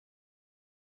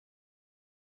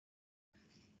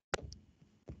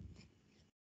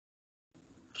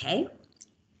Okay.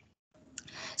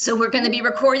 So we're going to be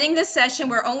recording this session.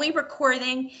 We're only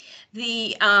recording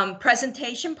the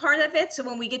presentation part of it. So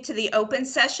when we get to the open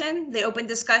session, the open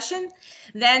discussion,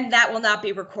 then that will not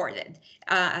be recorded.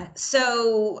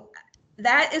 So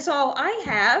that is all I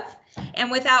have.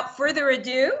 And without further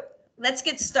ado, let's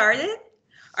get started.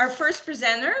 Our first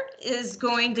presenter is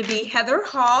going to be Heather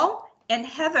Hall, and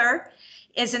Heather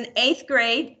is an 8th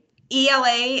grade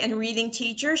ELA and reading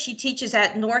teacher. She teaches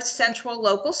at North Central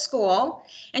Local School,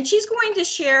 and she's going to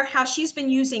share how she's been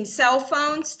using cell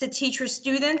phones to teach her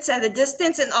students at a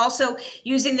distance and also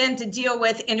using them to deal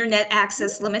with internet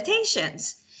access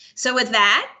limitations. So with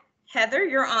that, Heather,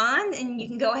 you're on, and you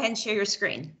can go ahead and share your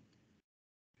screen.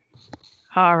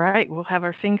 All right, we'll have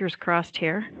our fingers crossed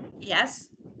here. Yes.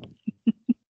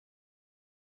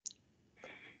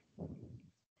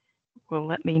 Well,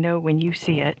 let me know when you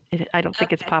see it. I don't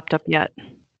think it's popped up yet.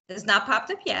 It's not popped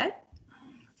up yet.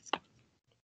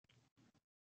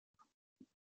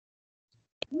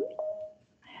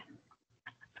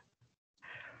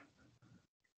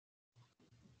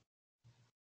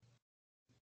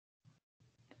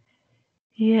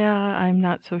 Yeah, I'm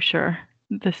not so sure.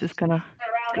 This is gonna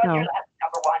go.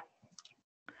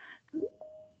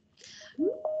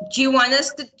 Do you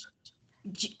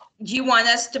want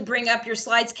us to bring up your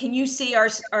slides? Can you see our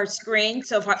screen?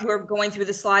 So if we're going through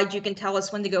the slides, you can tell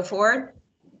us when to go forward?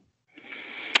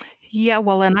 Yeah,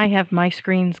 well, and I have my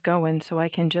screens going, so I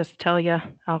can just tell you,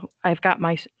 I've got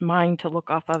mine to look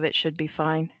off of. It should be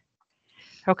fine.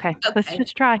 Okay, let's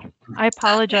just try. I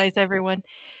apologize, everyone.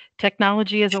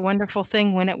 Technology is a wonderful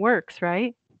thing when it works,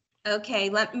 right? Okay,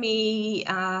 let me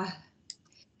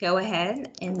go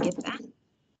ahead and get that.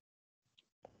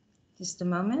 Just a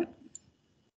moment.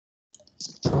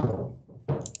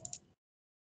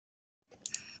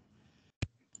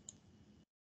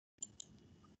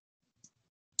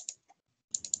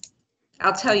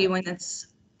 I'll tell you when it's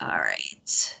all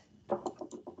right.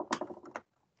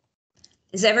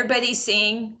 Is everybody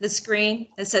seeing the screen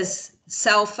that says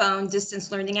cell phone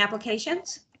distance learning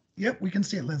applications? Yep, we can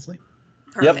see it, Leslie.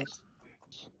 Perfect.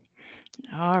 Yep.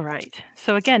 All right.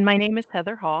 So again, my name is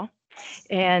Heather Hall,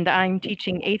 and I'm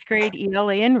teaching 8th grade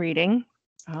ELA and reading.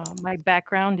 My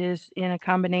background is in a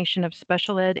combination of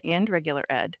special ed and regular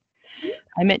ed.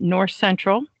 I'm at North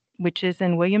Central, which is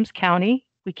in Williams County.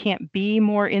 We can't be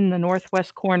more in the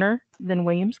northwest corner than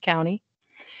Williams County.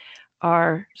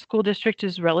 Our school district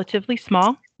is relatively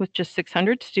small with just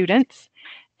 600 students.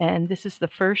 And this is the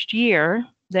first year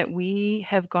that we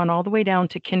have gone all the way down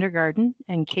to kindergarten,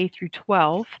 and K through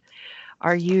 12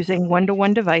 are using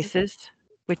one-to-one devices,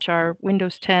 which are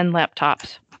Windows 10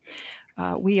 laptops.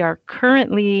 We are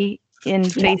currently in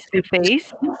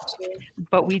face-to-face,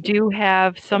 but we do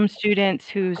have some students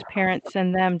whose parents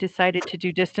and them decided to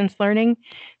do distance learning.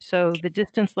 So the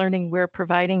distance learning we're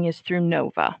providing is through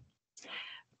Nova.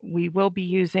 We will be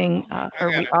using,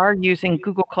 we are using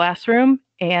Google Classroom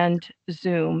and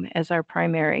Zoom as our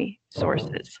primary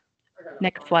sources.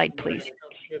 Next slide, please.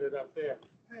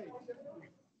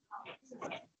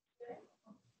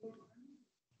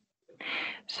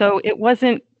 So it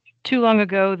wasn't too long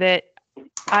ago that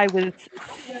I was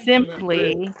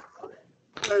simply,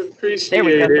 there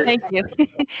we go, thank you.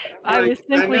 I was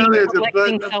simply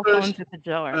collecting cell phones at the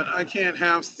door. I can't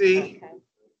have C.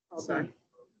 Sorry.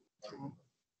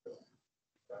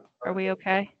 Are we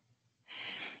okay?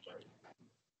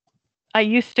 I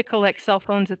used to collect cell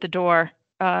phones at the door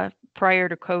prior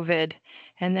to COVID.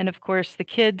 And then, of course, the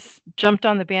kids jumped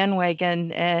on the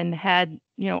bandwagon and had,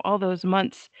 all those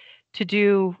months to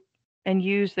do and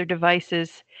use their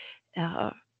devices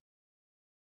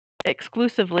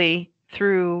exclusively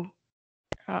through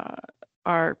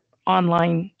our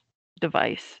online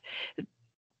device.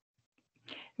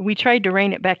 We tried to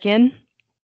rein it back in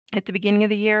at the beginning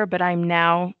of the year, but I'm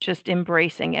now just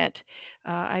embracing it.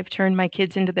 I've turned my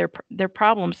kids into their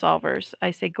problem solvers.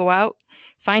 I say, go out,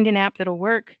 find an app that'll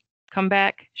work, come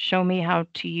back, show me how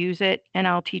to use it, and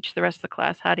I'll teach the rest of the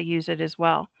class how to use it as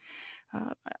well.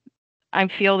 I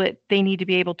feel that they need to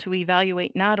be able to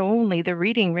evaluate not only the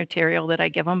reading material that I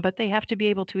give them, but they have to be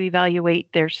able to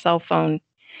evaluate their cell phone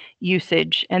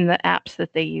usage and the apps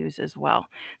that they use as well.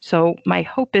 So my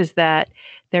hope is that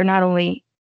they're not only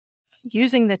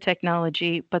using the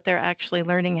technology, but they're actually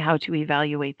learning how to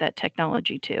evaluate that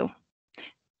technology too.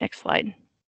 Next slide.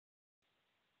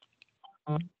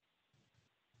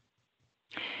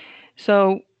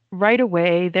 So right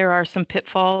away, there are some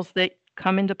pitfalls that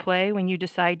come into play when you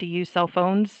decide to use cell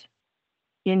phones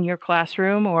in your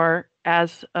classroom or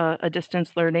as a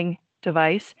distance learning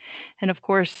device. And of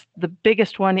course, the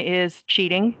biggest one is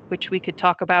cheating, which we could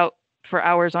talk about for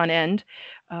hours on end.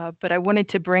 But I wanted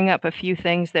to bring up a few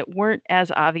things that weren't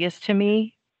as obvious to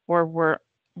me or were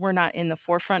not in the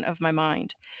forefront of my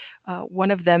mind.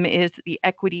 One of them is the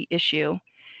equity issue.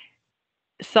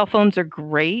 Cell phones are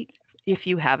great if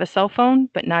you have a cell phone,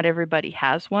 but not everybody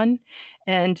has one.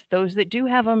 And those that do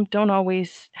have them don't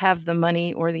always have the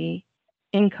money or the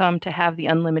income to have the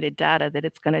unlimited data that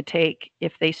it's going to take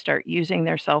if they start using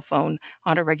their cell phone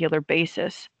on a regular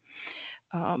basis.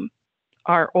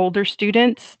 Our older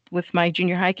students with my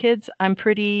junior high kids, I'm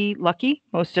pretty lucky.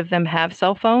 Most of them have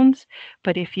cell phones,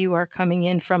 but if you are coming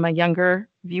in from a younger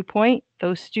viewpoint,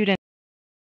 those students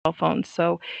have cell phones.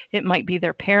 So it might be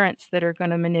their parents that are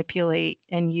going to manipulate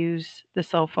and use the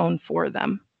cell phone for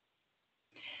them.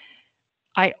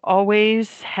 I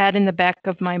always had in the back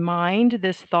of my mind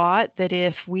this thought that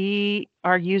if we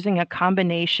are using a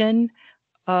combination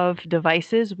of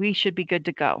devices, we should be good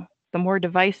to go. The more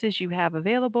devices you have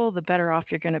available, the better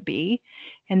off you're going to be.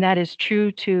 And that is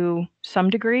true to some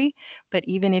degree. But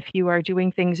even if you are doing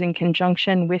things in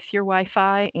conjunction with your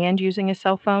Wi-Fi and using a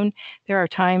cell phone, there are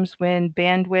times when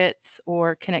bandwidth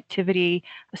or connectivity,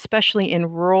 especially in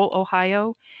rural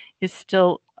Ohio, is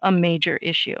still a major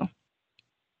issue.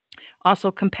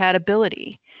 Also,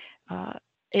 compatibility.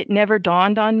 It never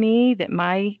dawned on me that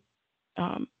my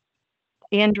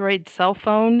Android cell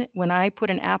phone, when I put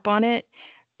an app on it,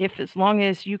 if as long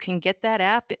as you can get that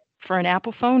app for an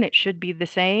Apple phone, it should be the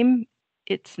same.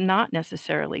 It's not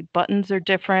necessarily. Buttons are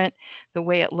different. The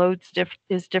way it loads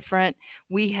is different.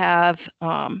 We have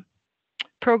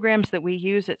programs that we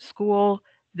use at school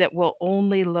that will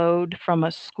only load from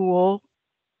a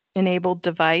school-enabled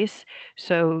device.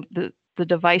 So the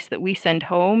device that we send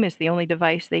home is the only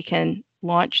device they can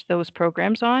launch those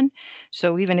programs on.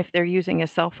 So even if they're using a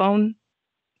cell phone,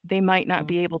 they might not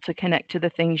be able to connect to the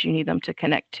things you need them to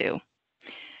connect to.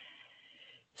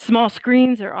 Small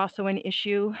screens are also an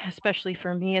issue, especially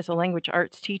for me as a language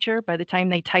arts teacher. By the time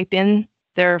they type in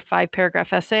their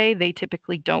 5-paragraph essay, they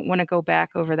typically don't want to go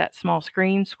back over that small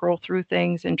screen, scroll through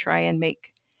things, and try and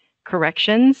make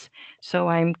corrections. So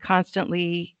I'm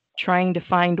constantly trying to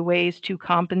find ways to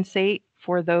compensate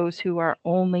for those who are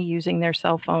only using their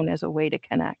cell phone as a way to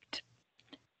connect.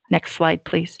 Next slide,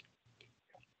 please.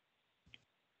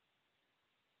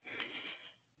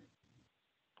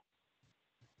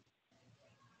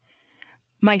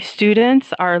 My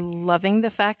students are loving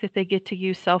the fact that they get to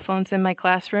use cell phones in my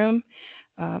classroom.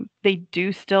 They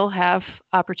do still have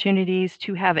opportunities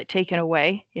to have it taken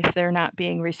away if they're not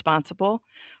being responsible.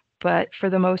 But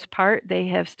for the most part, they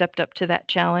have stepped up to that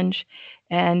challenge,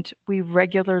 and we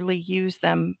regularly use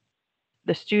them,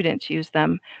 the students use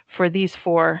them, for these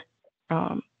 4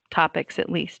 topics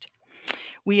at least.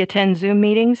 We attend Zoom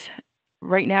meetings.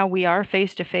 Right now we are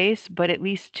face-to-face, but at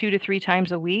least 2 to 3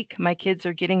 times a week, my kids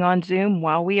are getting on Zoom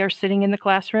while we are sitting in the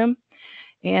classroom.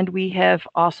 And we have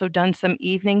also done some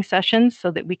evening sessions so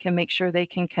that we can make sure they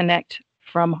can connect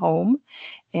from home.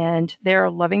 And they're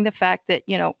loving the fact that,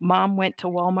 you know, mom went to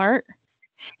Walmart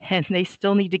and they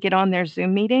still need to get on their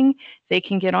Zoom meeting. They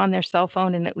can get on their cell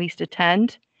phone and at least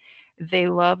attend. They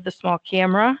love the small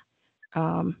camera.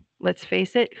 Let's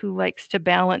face it, who likes to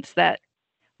balance that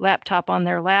laptop on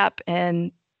their lap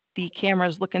and the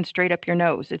camera's looking straight up your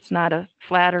nose? It's not a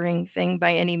flattering thing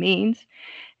by any means.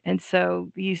 And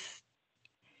so these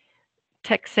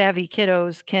tech savvy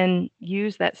kiddos can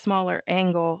use that smaller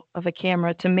angle of a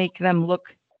camera to make them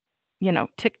look, you know,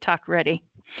 TikTok ready.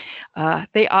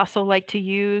 They also like to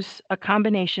use a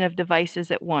combination of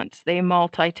devices at once. They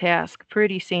multitask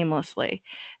pretty seamlessly.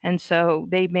 And so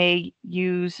they may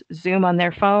use Zoom on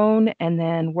their phone and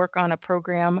then work on a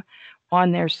program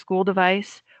on their school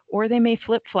device, or they may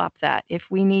flip-flop that. If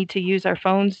we need to use our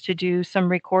phones to do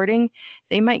some recording,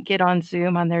 they might get on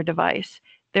Zoom on their device.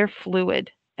 They're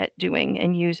fluid at doing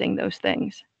and using those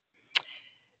things.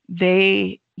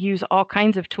 They use all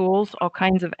kinds of tools, all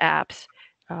kinds of apps.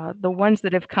 The ones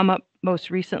that have come up most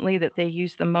recently that they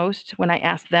use the most, when I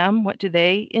ask them what do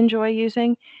they enjoy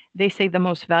using, they say the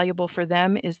most valuable for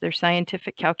them is their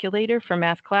scientific calculator for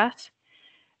math class.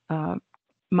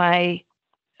 My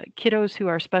kiddos who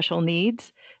are special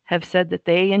needs have said that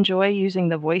they enjoy using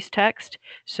the voice text.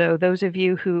 So those of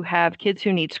you who have kids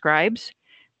who need scribes,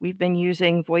 we've been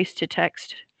using voice to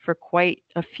text for quite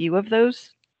a few of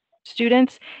those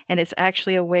students, and it's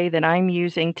actually a way that I'm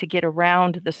using to get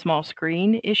around the small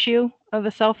screen issue of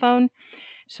a cell phone.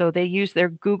 So they use their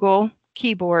Google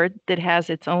keyboard that has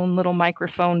its own little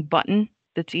microphone button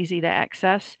that's easy to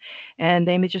access, and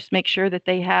they may just make sure that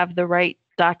they have the right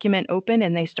document open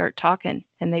and they start talking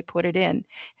and they put it in.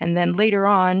 And then later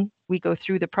on, we go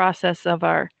through the process of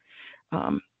our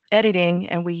editing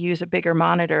and we use a bigger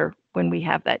monitor when we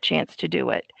have that chance to do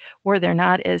it, or they're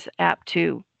not as apt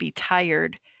to be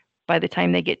tired by the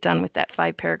time they get done with that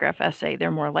 5-paragraph essay.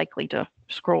 They're more likely to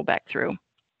scroll back through.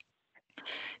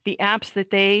 The apps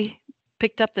that they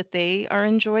picked up that they are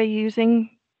enjoy using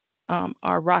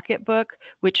are Rocketbook,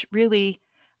 which really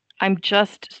I'm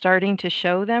just starting to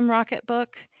show them Rocketbook.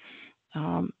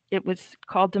 It was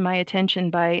called to my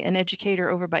attention by an educator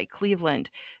over by Cleveland.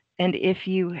 And if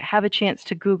you have a chance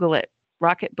to Google it,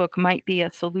 Rocketbook might be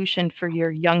a solution for your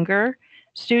younger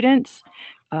students.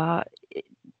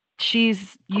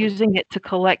 She's using it to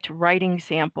collect writing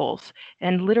samples,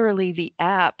 and literally the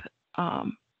app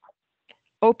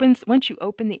once you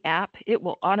open the app, it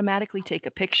will automatically take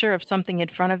a picture of something in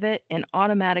front of it and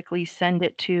automatically send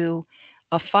it to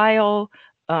a file,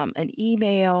 an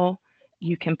email.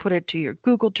 You can put it to your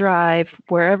Google Drive,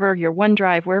 wherever, your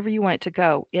OneDrive, wherever you want it to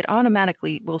go. It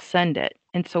automatically will send it.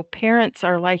 And so parents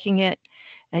are liking it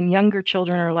and younger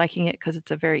children are liking it because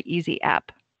it's a very easy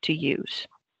app to use.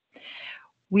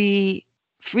 We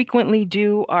frequently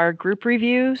do our group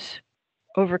reviews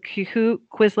over Kahoot,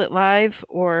 Quizlet Live,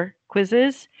 or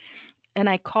Quizzes, and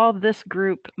I call this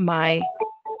group my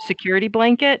security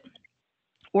blanket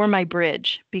or my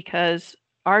bridge, because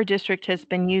our district has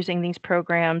been using these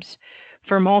programs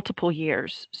for multiple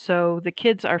years. So the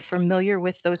kids are familiar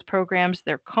with those programs,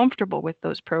 they're comfortable with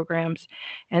those programs,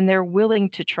 and they're willing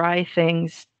to try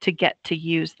things to get to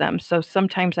use them. So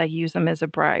sometimes I use them as a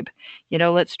bribe. You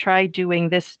know, let's try doing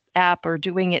this app or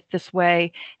doing it this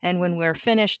way, and when we're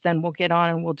finished, then we'll get on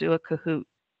and we'll do a Kahoot.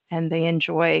 And they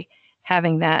enjoy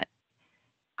having that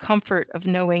comfort of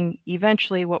knowing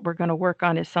eventually what we're going to work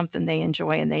on is something they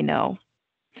enjoy and they know.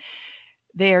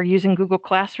 They are using Google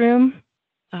Classroom.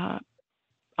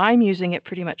 I'm using it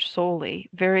pretty much solely.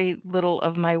 Very little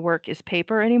of my work is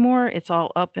paper anymore. It's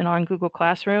all up and on Google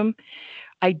Classroom.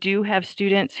 I do have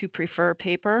students who prefer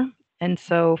paper. And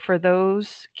so for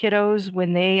those kiddos,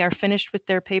 when they are finished with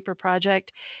their paper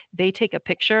project, they take a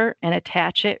picture and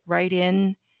attach it right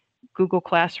in Google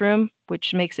Classroom,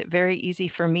 which makes it very easy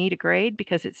for me to grade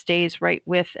because it stays right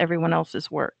with everyone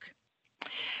else's work.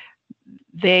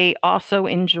 They also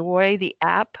enjoy the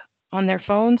app on their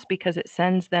phones because it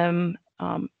sends them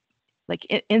like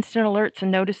instant alerts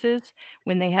and notices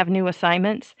when they have new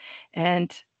assignments.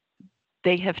 And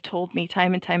they have told me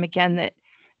time and time again that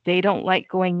they don't like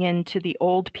going into the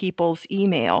old people's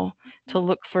email to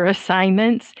look for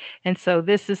assignments. And so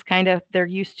this is kind of, they're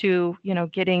used to, you know,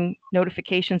 getting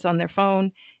notifications on their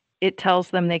phone. It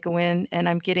tells them they go in, and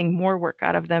I'm getting more work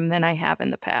out of them than I have in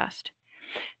the past.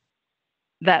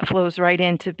 That flows right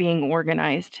into being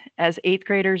organized. As 8th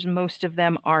graders, most of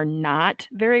them are not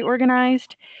very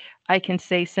organized. I can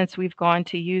say since we've gone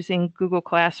to using Google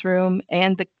Classroom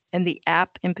and the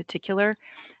app in particular,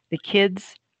 the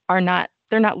kids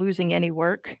they're not losing any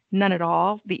work, none at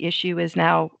all. The issue is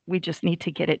now we just need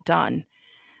to get it done.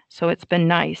 So it's been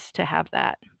nice to have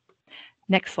that.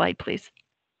 Next slide, please.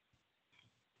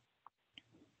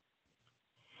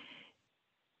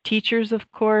 Teachers,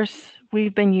 of course,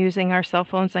 we've been using our cell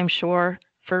phones, I'm sure,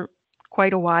 for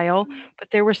quite a while,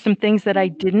 but there were some things that I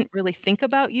didn't really think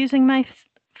about using my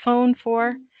phone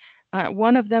for.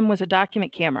 One of them was a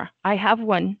document camera. I have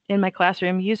one in my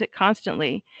classroom, use it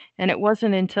constantly, and it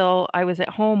wasn't until I was at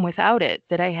home without it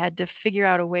that I had to figure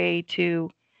out a way to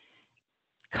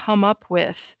come up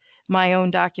with my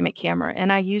own document camera.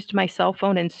 And I used my cell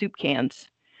phone and soup cans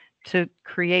to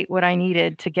create what I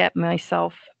needed to get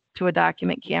myself to a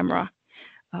document camera.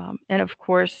 And of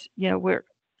course, you know,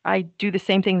 I do the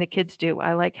same thing the kids do.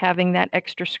 I like having that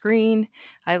extra screen.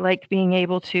 I like being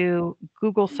able to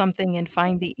Google something and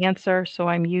find the answer. So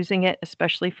I'm using it,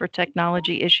 especially for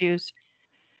technology issues.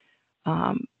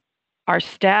 Our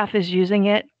staff is using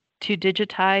it to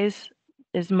digitize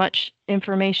as much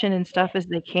information and stuff as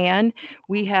they can.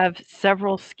 We have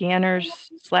several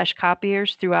scanners /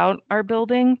 copiers throughout our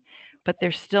building, but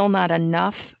there's still not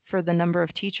enough for the number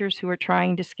of teachers who are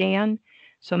trying to scan.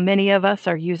 So many of us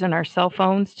are using our cell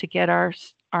phones to get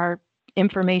our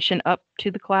information up to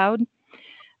the cloud.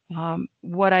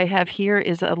 What I have here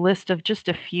is a list of just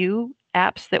a few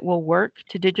apps that will work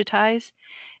to digitize.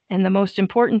 And the most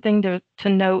important thing to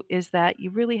note is that you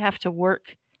really have to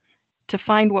work to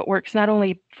find what works not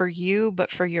only for you, but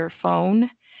for your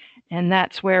phone. And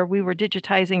that's where we were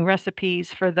digitizing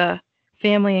recipes for the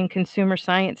family and consumer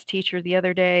science teacher the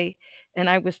other day. And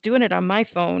I was doing it on my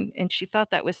phone, and she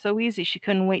thought that was so easy. She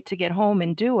couldn't wait to get home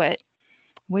and do it.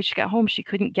 When she got home, she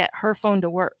couldn't get her phone to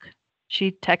work.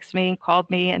 She texted me and called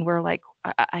me, and we're like,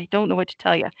 I don't know what to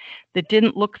tell you. That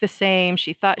didn't look the same.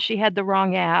 She thought she had the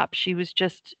wrong app. She was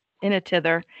just in a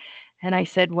tither. And I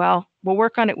said, well, we'll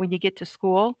work on it when you get to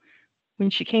school. When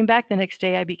she came back the next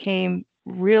day, I became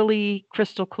really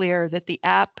crystal clear that the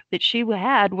app that she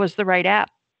had was the right app,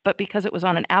 but because it was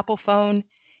on an Apple phone,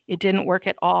 it didn't work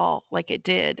at all like it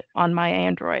did on my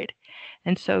Android.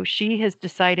 And so she has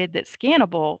decided that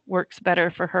Scannable works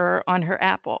better for her on her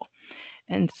Apple.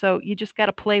 And so you just got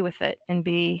to play with it and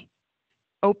be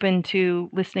open to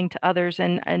listening to others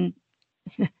and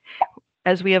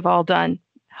as we have all done,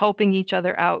 helping each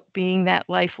other out, being that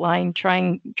lifeline,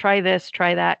 try this,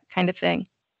 try that kind of thing.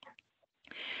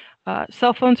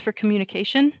 Cell phones for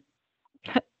communication,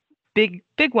 big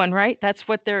one, right? That's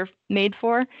what they're made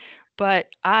for. But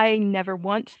I never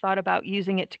once thought about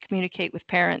using it to communicate with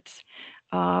parents.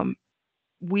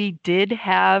 We did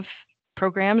have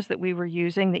programs that we were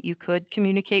using that you could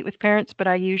communicate with parents, but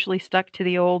I usually stuck to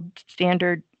the old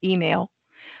standard email.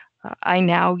 I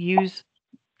now use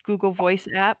Google Voice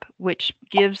app, which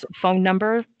gives a phone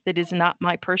number that is not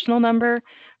my personal number,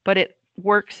 but it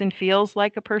works and feels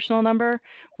like a personal number,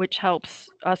 which helps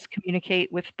us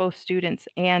communicate with both students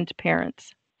and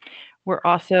parents. We're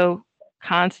also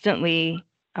constantly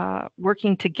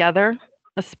working together,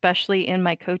 especially in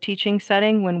my co-teaching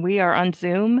setting. When we are on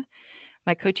Zoom,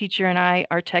 my co-teacher and I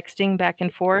are texting back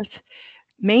and forth,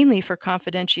 mainly for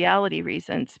confidentiality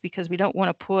reasons, because we don't want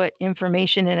to put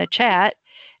information in a chat,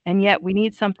 and yet we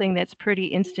need something that's pretty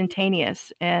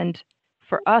instantaneous. And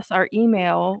for us, our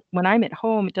email, when I'm at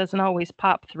home, it doesn't always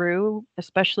pop through,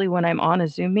 especially when I'm on a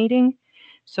Zoom meeting.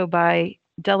 So by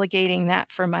delegating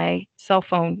that for my cell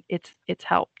phone, it's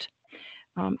helped.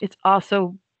 It's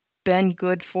also been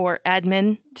good for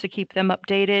admin to keep them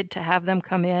updated, to have them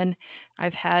come in.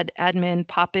 I've had admin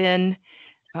pop in.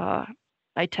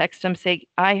 I text them, say,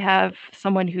 I have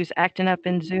someone who's acting up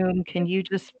in Zoom. Can you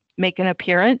just make an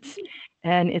appearance?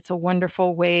 And it's a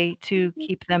wonderful way to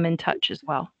keep them in touch as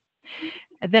well.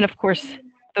 And then, of course,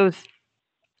 those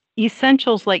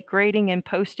essentials like grading and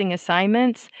posting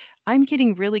assignments, I'm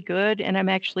getting really good, and I'm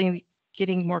actually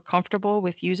getting more comfortable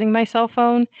with using my cell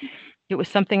phone. It was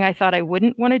something I thought I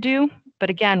wouldn't want to do. But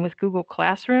again, with Google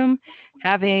Classroom,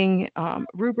 having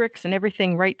rubrics and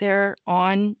everything right there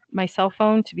on my cell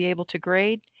phone to be able to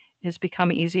grade has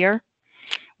become easier.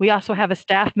 We also have a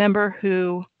staff member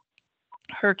who,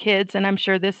 her kids, and I'm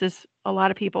sure this is a lot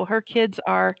of people, her kids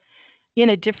are in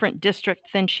a different district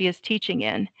than she is teaching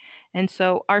in. And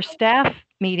so our staff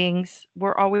meetings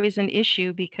were always an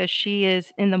issue because she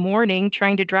is in the morning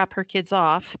trying to drop her kids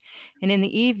off and in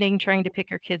the evening trying to pick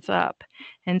her kids up.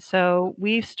 And so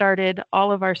we've started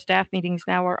all of our staff meetings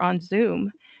now are on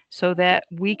Zoom so that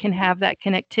we can have that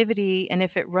connectivity. And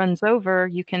if it runs over,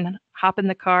 you can hop in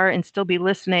the car and still be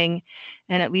listening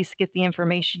and at least get the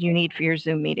information you need for your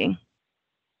Zoom meeting.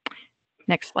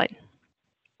 Next slide.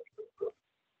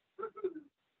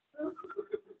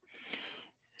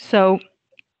 So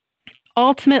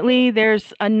ultimately,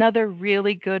 there's another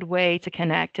really good way to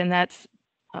connect, and that's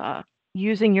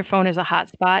using your phone as a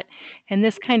hotspot. And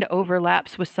this kind of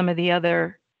overlaps with some of the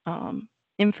other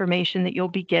information that you'll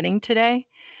be getting today.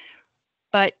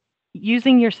 But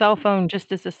using your cell phone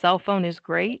just as a cell phone is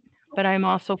great, but I'm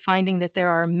also finding that there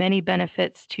are many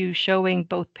benefits to showing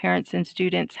both parents and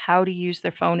students how to use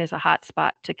their phone as a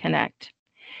hotspot to connect.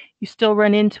 You still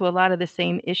run into a lot of the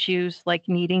same issues like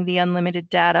needing the unlimited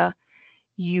data.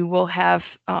 You will have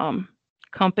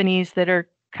companies that are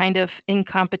kind of in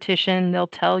competition. They'll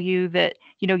tell you that,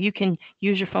 you know, you can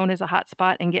use your phone as a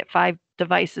hotspot and get 5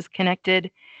 devices connected.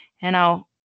 And I'll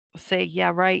say,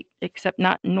 yeah, right, except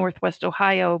not in Northwest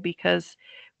Ohio because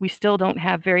we still don't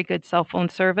have very good cell phone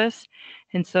service.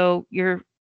 And so your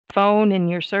phone and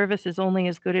your service is only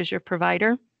as good as your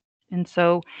provider. And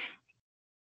so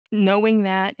knowing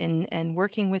that and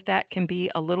working with that can be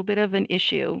a little bit of an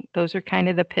issue. Those are kind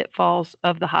of the pitfalls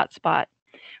of the hotspot.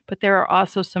 But there are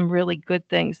also some really good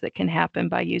things that can happen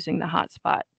by using the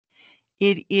hotspot.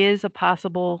 It is a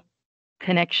possible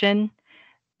connection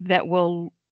that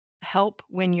will help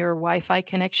when your Wi-Fi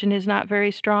connection is not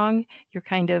very strong. You're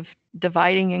kind of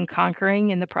dividing and conquering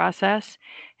in the process.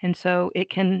 And so it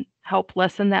can help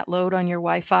lessen that load on your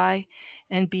Wi-Fi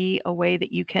and be a way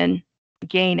that you can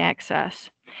gain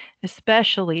access,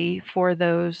 especially for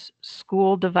those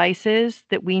school devices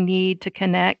that we need to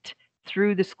connect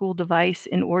through the school device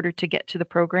in order to get to the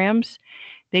programs.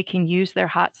 They can use their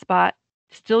hotspot,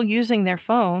 still using their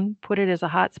phone, put it as a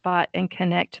hotspot and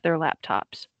connect to their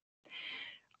laptops.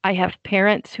 I have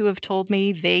parents who have told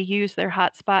me they use their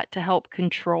hotspot to help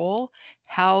control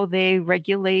how they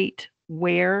regulate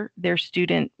where their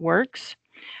student works.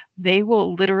 They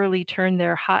will literally turn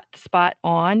their hotspot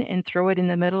on and throw it in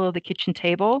the middle of the kitchen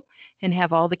table and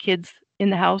have all the kids in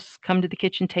the house come to the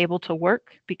kitchen table to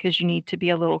work because you need to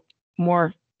be a little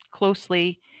more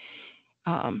closely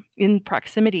in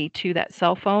proximity to that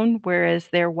cell phone, whereas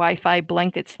their Wi-Fi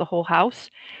blankets the whole house.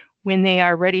 When they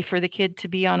are ready for the kid to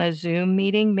be on a Zoom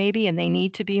meeting, maybe, and they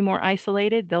need to be more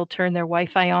isolated, they'll turn their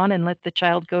Wi-Fi on and let the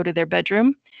child go to their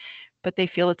bedroom. But they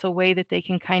feel it's a way that they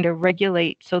can kind of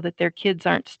regulate so that their kids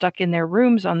aren't stuck in their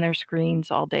rooms on their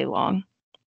screens all day long.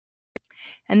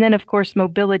 And then, of course,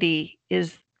 mobility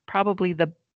is probably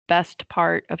the best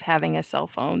part of having a cell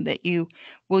phone, that you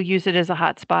will use it as a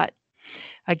hotspot.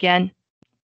 Again,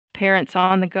 parents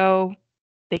on the go,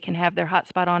 they can have their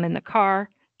hotspot on in the car.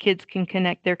 Kids can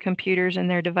connect their computers and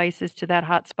their devices to that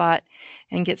hotspot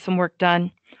and get some work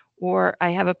done. Or I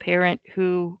have a parent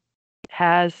who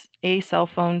has a cell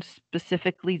phone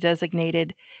specifically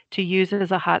designated to use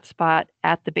as a hotspot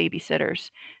at the babysitters,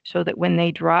 so that when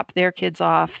they drop their kids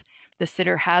off, the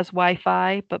sitter has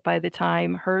Wi-Fi, but by the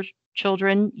time her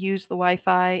children use the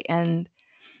Wi-Fi and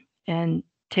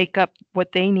take up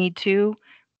what they need to,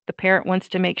 the parent wants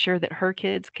to make sure that her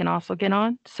kids can also get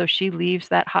on, so she leaves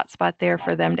that hotspot there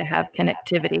for them to have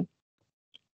connectivity.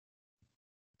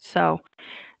 So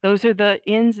those are the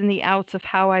ins and the outs of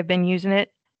how I've been using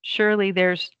it. Surely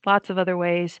there's lots of other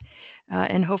ways,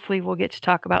 and hopefully we'll get to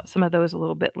talk about some of those a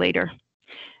little bit later.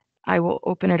 I will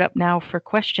open it up now for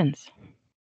questions.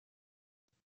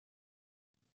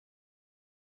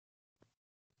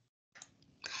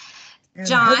 And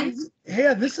John?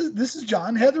 Heather, this is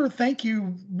John. Heather, thank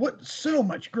you. What so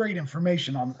much great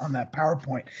information on that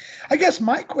PowerPoint. I guess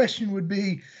my question would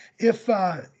be, if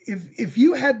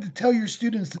you had to tell your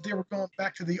students that they were going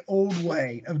back to the old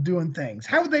way of doing things,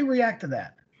 how would they react to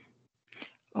that?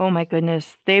 Oh my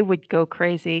goodness, they would go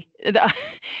crazy.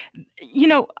 You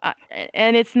know,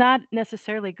 and it's not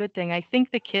necessarily a good thing. I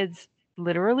think the kids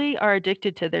literally are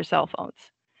addicted to their cell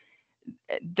phones.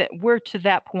 That we're to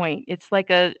that point. It's like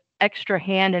a extra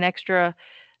hand and extra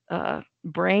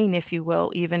brain, if you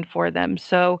will, even for them.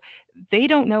 So they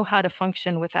don't know how to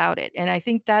function without it. And I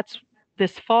think that's,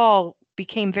 this fall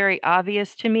became very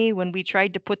obvious to me when we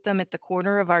tried to put them at the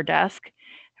corner of our desk,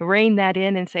 rein that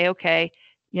in and say, okay,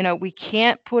 you know, we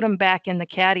can't put them back in the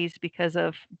caddies because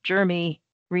of germy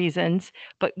reasons,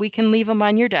 but we can leave them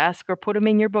on your desk or put them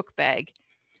in your book bag.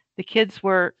 The kids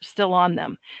were still on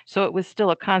them. So it was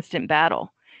still a constant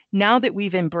battle. Now that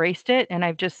we've embraced it and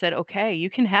I've just said, okay, you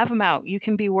can have them out, you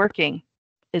can be working.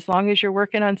 As long as you're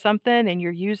working on something and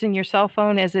you're using your cell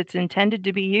phone as it's intended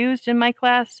to be used in my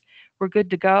class, we're good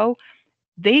to go.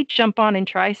 They jump on and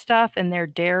try stuff, and they're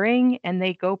daring, and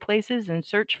they go places and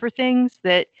search for things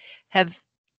that have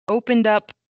opened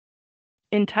up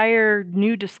entire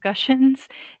new discussions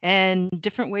and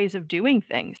different ways of doing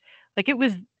things. Like, it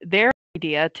was their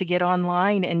idea to get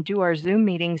online and do our Zoom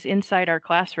meetings inside our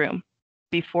classroom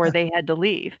before they had to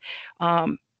leave.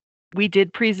 We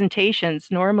did presentations.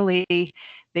 Normally,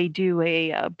 they do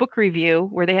a book review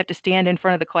where they have to stand in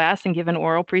front of the class and give an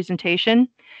oral presentation.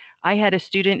 I had a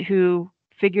student who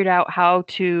figured out how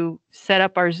to set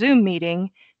up our Zoom meeting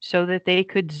so that they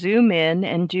could Zoom in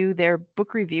and do their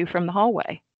book review from the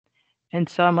hallway. And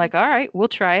so I'm like, all right, we'll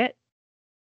try it.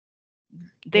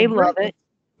 They love it.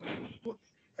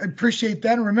 I appreciate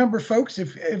that. And remember, folks,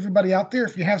 if everybody out there,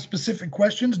 if you have specific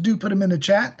questions, do put them in the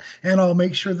chat, and I'll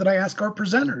make sure that I ask our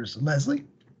presenters. Leslie?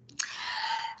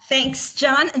 Thanks,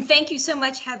 John. And thank you so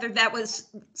much, Heather. That was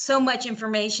so much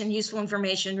information, useful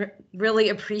information. Really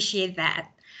appreciate that.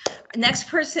 Next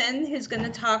person who's going to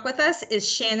talk with us is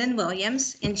Shannon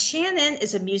Williams. And Shannon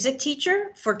is a music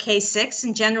teacher for K-6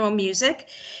 in general music.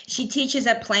 She teaches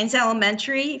at Plains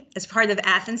Elementary as part of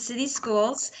Athens City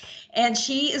Schools. And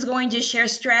she is going to share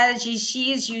strategies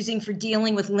she is using for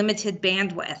dealing with limited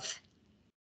bandwidth.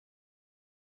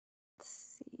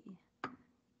 Let's see.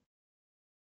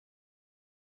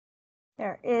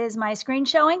 There is my screen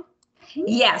showing?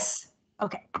 Yes.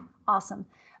 Okay, awesome.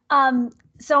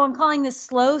 So I'm calling this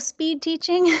slow speed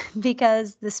teaching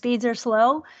because the speeds are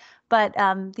slow, but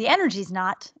the energy's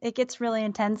not. It gets really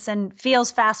intense and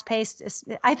feels fast paced.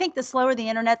 I think the slower the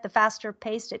internet, the faster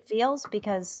paced it feels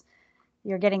because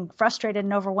you're getting frustrated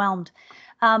and overwhelmed.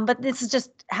 But this is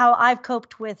just how I've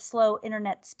coped with slow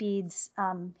internet speeds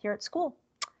here at school.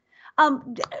 A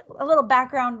little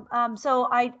background. So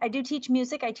I do teach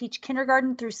music. I teach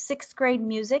kindergarten through 6th grade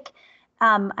music.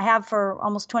 I have for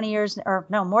almost 20 years, or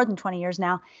no, more than 20 years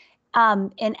now,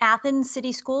 in Athens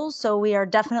City Schools. So we are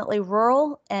definitely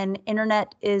rural and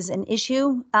internet is an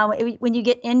issue. When you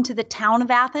get into the town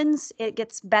of Athens, it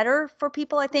gets better for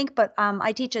people, I think. But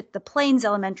I teach at the Plains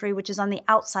Elementary, which is on the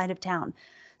outside of town.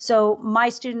 So my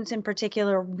students in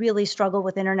particular really struggle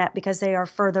with internet because they are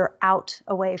further out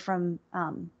away from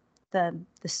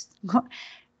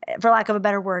for lack of a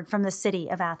better word, from the city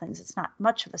of Athens. It's not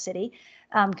much of a city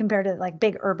compared to like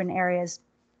big urban areas.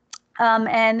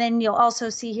 And then you'll also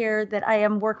see here that I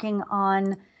am working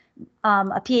on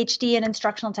a PhD in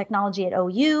instructional technology at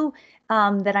OU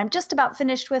that I'm just about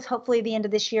finished with. Hopefully the end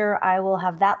of this year, I will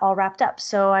have that all wrapped up.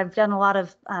 So I've done a lot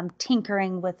of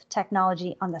tinkering with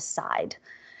technology on the side.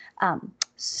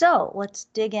 So let's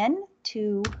dig in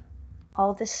to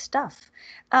all this stuff.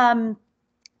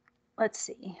 Let's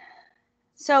see.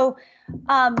 So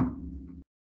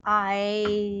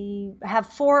I have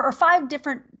 4 or 5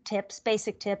 different tips,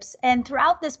 basic tips. And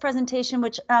throughout this presentation,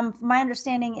 which my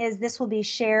understanding is this will be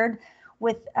shared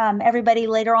with everybody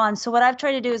later on. So what I've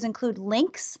tried to do is include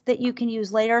links that you can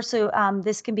use later. So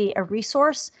this can be a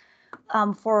resource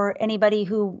for anybody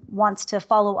who wants to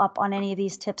follow up on any of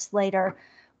these tips later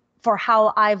for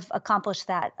how I've accomplished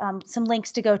that. Some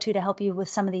links to go to help you with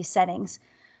some of these settings.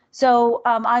 So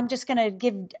I'm just going to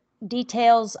give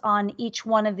details on each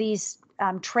one of these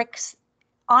tricks.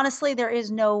 Honestly, there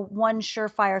is no one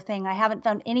surefire thing. I haven't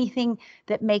found anything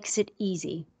that makes it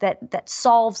easy, that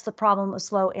solves the problem of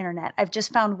slow internet. I've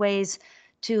just found ways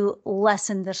to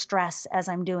lessen the stress as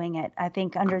I'm doing it. I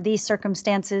think under these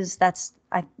circumstances, that's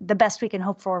the best we can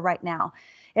hope for right now.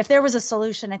 If there was a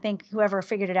solution, I think whoever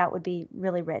figured it out would be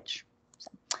really rich.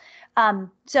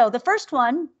 So the first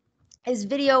one is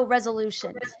video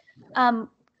resolution.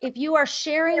 If you are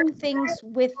sharing things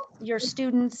with your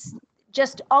students,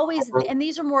 just always, and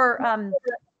these are more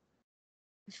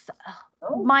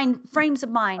frames of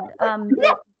mind,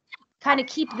 kind of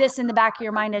keep this in the back of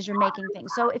your mind as you're making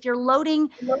things. So if you're loading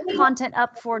content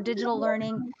up for digital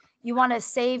learning, you want to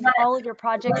save all of your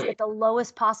projects at the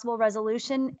lowest possible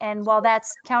resolution. And while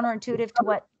that's counterintuitive to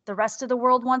what the rest of the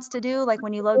world wants to do, like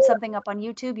when you load something up on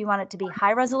YouTube, you want it to be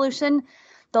high resolution.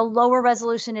 The lower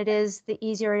resolution it is, the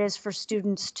easier it is for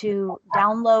students to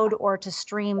download or to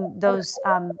stream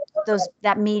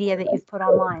that media that you've put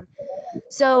online.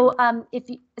 So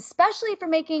especially if you're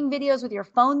making videos with your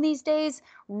phone these days,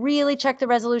 really check the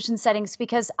resolution settings,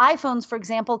 because iPhones, for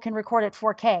example, can record at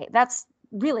 4K. That's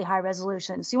really high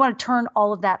resolution. So you want to turn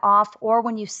all of that off, or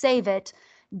when you save it,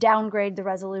 downgrade the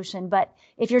resolution. But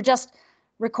if you're just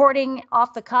recording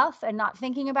off the cuff and not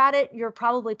thinking about it, you're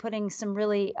probably putting some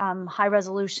really high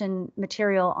resolution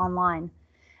material online.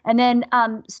 And then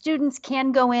students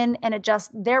can go in and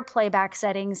adjust their playback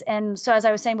settings. And so as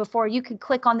I was saying before, you can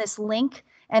click on this link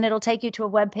and it'll take you to a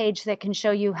web page that can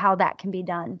show you how that can be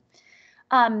done.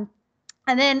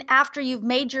 And then after you've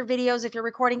made your videos, if you're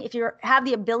recording, if you have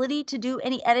the ability to do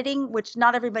any editing, which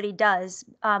not everybody does,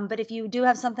 but if you do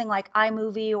have something like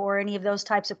iMovie or any of those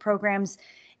types of programs,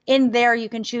 in there you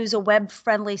can choose a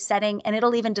web-friendly setting, and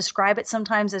it'll even describe it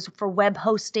sometimes as for web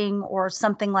hosting or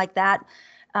something like that.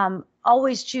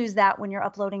 Always choose that when you're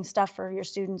uploading stuff for your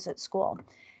students at school.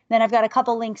 Then I've got a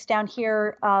couple links down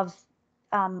here of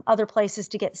other places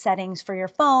to get settings for your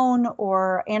phone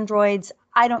or Androids.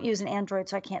 I don't use an Android,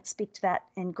 so I can't speak to that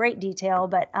in great detail.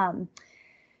 But and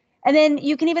then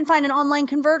you can even find an online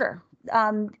converter.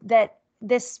 That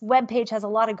this web page has a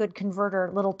lot of good converter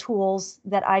little tools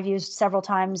that I've used several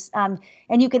times. And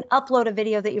you can upload a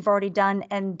video that you've already done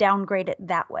and downgrade it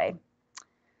that way.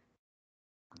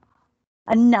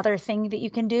 Another thing that you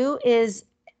can do is,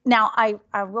 now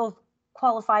I will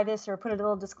qualify this or put a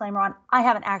little disclaimer on, I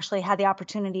haven't actually had the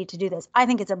opportunity to do this. I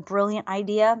think it's a brilliant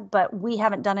idea, but we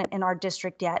haven't done it in our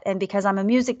district yet. And because I'm a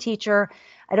music teacher,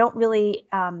 I don't really,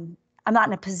 I'm not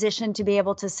in a position to be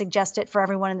able to suggest it for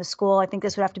everyone in the school. I think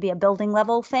this would have to be a building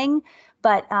level thing,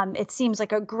 but it seems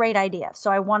like a great idea.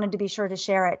 So I wanted to be sure to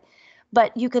share it.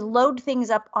 But you could load things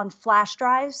up on flash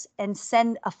drives and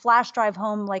send a flash drive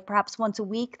home like perhaps once a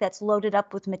week that's loaded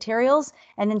up with materials,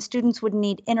 and then students wouldn't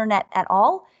need internet at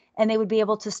all, and they would be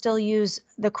able to still use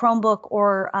the Chromebook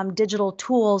or digital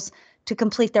tools to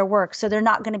complete their work. So they're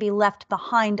not going to be left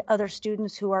behind other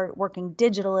students who are working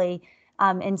digitally.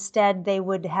 Instead, they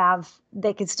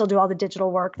could still do all the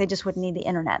digital work. They just wouldn't need the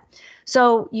internet.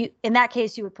 So in that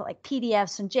case, you would put like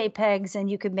PDFs and JPEGs,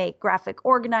 and you could make graphic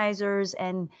organizers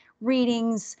and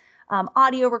readings,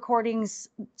 audio recordings,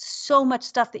 so much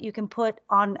stuff that you can put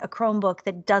on a Chromebook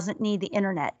that doesn't need the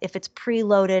internet if it's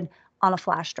preloaded on a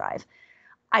flash drive.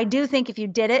 I do think if you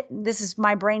did it, this is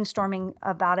my brainstorming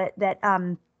about it, that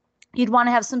you'd want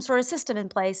to have some sort of system in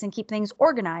place and keep things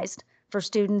organized for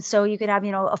students. So you could have,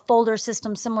 a folder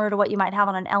system similar to what you might have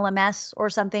on an LMS or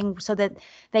something, so that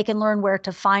they can learn where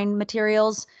to find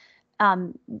materials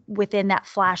within that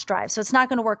flash drive. So it's not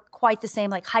going to work quite the same,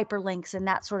 like hyperlinks and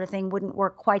that sort of thing wouldn't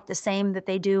work quite the same that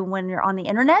they do when you're on the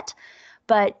internet.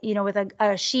 But, with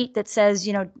a sheet that says,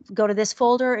 go to this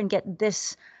folder and get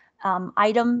this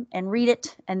item and read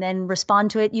it and then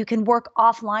respond to it. You can work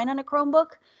offline on a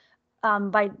Chromebook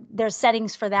there's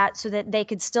settings for that so that they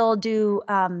could still do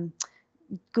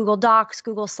Google Docs,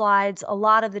 Google Slides. A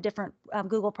lot of the different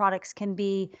Google products can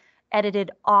be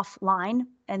edited offline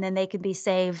and then they can be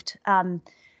saved.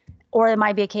 Or it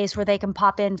might be a case where they can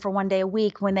pop in for one day a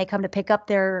week when they come to pick up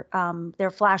their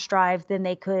flash drive, then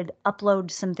they could upload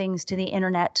some things to the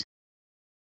internet.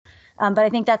 But I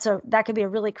think that could be a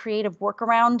really creative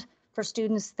workaround for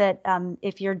students that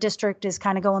if your district is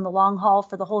kind of going the long haul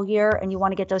for the whole year and you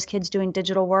want to get those kids doing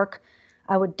digital work,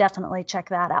 I would definitely check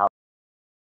that out.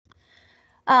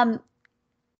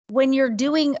 When you're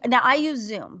doing, now I use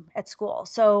Zoom at school,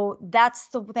 so that's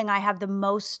the thing I have the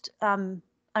most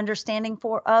understanding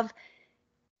of.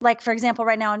 Like, for example,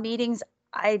 right now in meetings,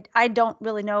 I don't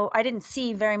really know, I didn't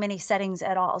see very many settings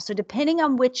at all. So depending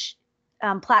on which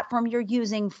platform you're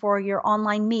using for your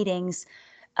online meetings,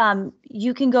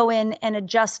 you can go in and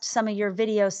adjust some of your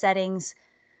video settings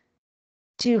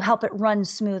to help it run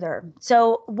smoother.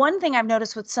 So one thing I've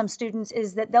noticed with some students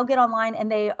is that they'll get online and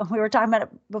we were talking about it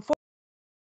before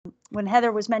when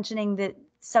Heather was mentioning that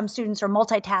some students are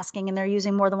multitasking and they're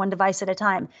using more than one device at a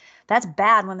time. That's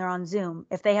bad when they're on Zoom.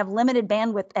 If they have limited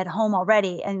bandwidth at home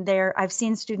already and I've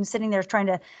seen students sitting there trying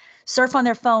to surf on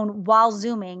their phone while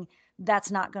Zooming,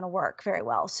 that's not going to work very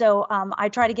well. So I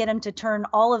try to get them to turn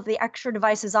all of the extra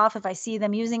devices off if I see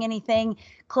them using anything,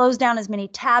 close down as many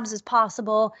tabs as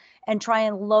possible, and try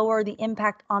and lower the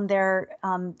impact on their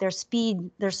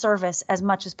speed, their service as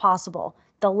much as possible.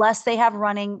 The less they have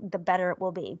running, the better it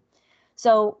will be.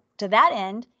 So to that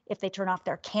end, if they turn off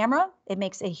their camera, it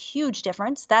makes a huge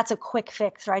difference. That's a quick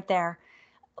fix right there.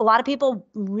 A lot of people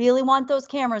really want those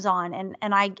cameras on, and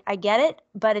I get it,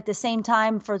 but at the same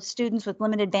time, for students with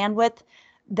limited bandwidth,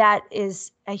 that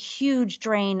is a huge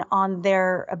drain on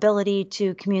their ability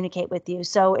to communicate with you.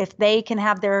 So if they can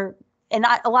have a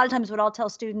lot of times what I'll tell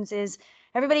students is,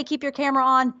 everybody keep your camera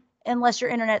on unless your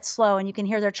internet's slow and you can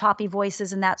hear their choppy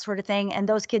voices and that sort of thing, and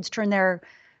those kids turn their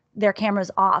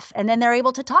cameras off, and then they're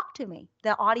able to talk to me.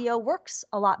 The audio works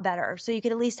a lot better, so you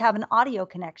could at least have an audio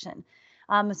connection.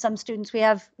 Some students we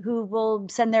have who will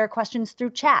send their questions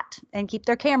through chat and keep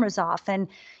their cameras off. And,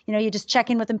 you just check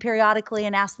in with them periodically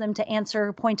and ask them to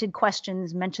answer pointed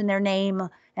questions, mention their name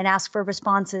and ask for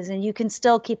responses. And you can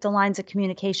still keep the lines of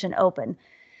communication open.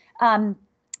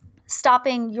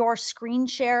 Stopping your screen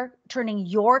share, turning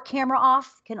your camera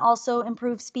off can also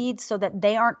improve speed so that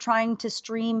they aren't trying to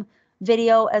stream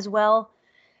video as well.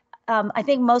 I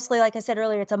think mostly, like I said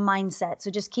earlier, it's a mindset.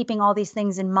 So just keeping all these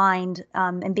things in mind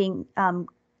and being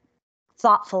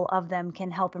thoughtful of them can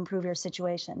help improve your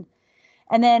situation.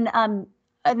 And then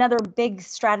another big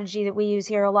strategy that we use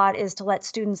here a lot is to let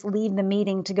students leave the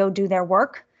meeting to go do their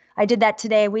work. I did that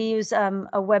today. We use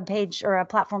a web page or a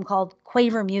platform called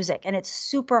Quaver Music, and it's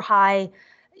super high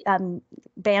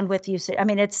bandwidth usage. I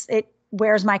mean, it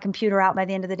wears my computer out. By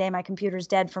the end of the day, my computer's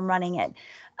dead from running it.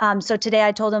 So today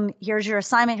I told them, here's your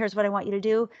assignment. Here's what I want you to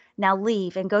do. Now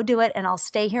leave and go do it. And I'll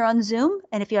stay here on Zoom.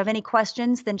 And if you have any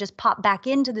questions, then just pop back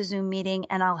into the Zoom meeting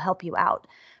and I'll help you out.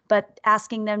 But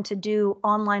asking them to do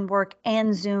online work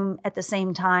and Zoom at the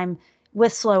same time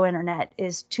with slow internet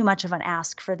is too much of an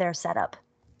ask for their setup.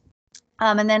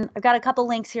 And then I've got a couple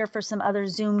links here for some other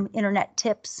Zoom internet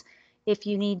tips if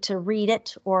you need to read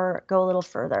it or go a little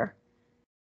further.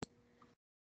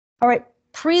 All right,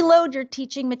 preload your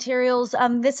teaching materials.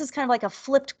 This is kind of like a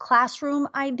flipped classroom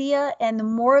idea, and the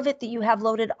more of it that you have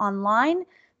loaded online,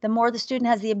 the more the student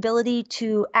has the ability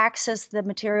to access the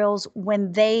materials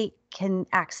when they can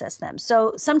access them.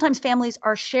 So sometimes families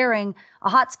are sharing a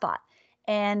hotspot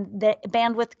and the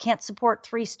bandwidth can't support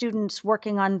 3 students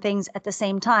working on things at the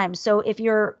same time. So if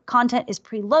your content is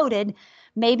preloaded,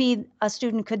 maybe a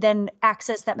student could then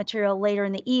access that material later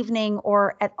in the evening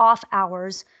or at off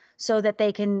hours, so that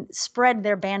they can spread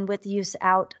their bandwidth use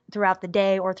out throughout the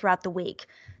day or throughout the week.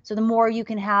 So the more you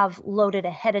can have loaded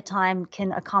ahead of time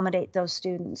can accommodate those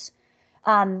students.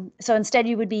 So instead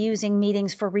you would be using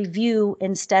meetings for review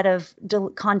instead of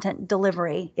content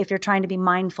delivery if you're trying to be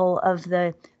mindful of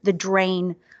the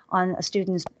drain on a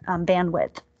student's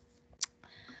bandwidth.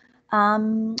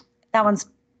 That one's,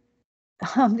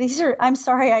 I'm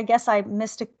sorry, I guess I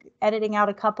missed editing out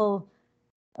a couple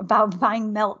about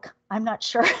buying milk. I'm not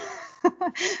sure.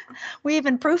 We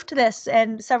even proofed this,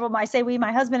 and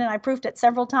my husband and I proofed it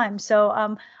several times.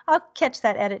 So I'll catch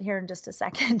that edit here in just a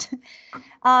second.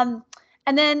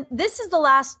 And then this is the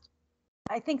last,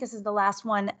 I think this is the last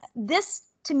one. This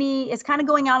to me is kind of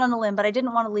going out on a limb, but I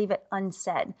didn't want to leave it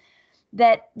unsaid,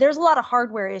 that there's a lot of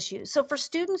hardware issues. So for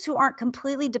students who aren't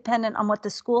completely dependent on what the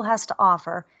school has to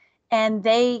offer, and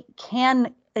they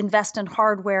can invest in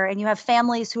hardware and you have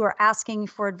families who are asking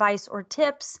for advice or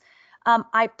tips,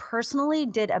 I personally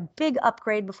did a big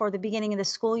upgrade before the beginning of the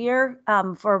school year.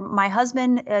 For my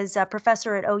husband is a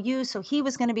professor at OU, so he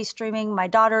was going to be streaming. My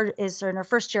daughter is in her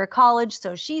first year of college,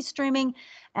 so she's streaming,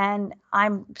 and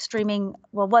I'm streaming,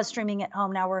 well, was streaming at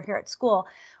home. Now we're here at school.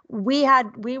 We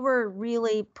were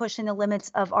really pushing the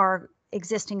limits of our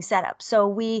existing setup. So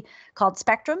we called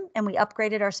Spectrum and we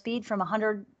upgraded our speed from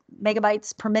 100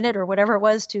 megabytes per minute or whatever it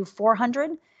was to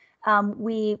 400.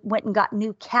 We went and got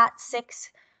new Cat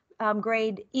 6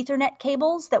 grade Ethernet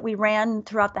cables that we ran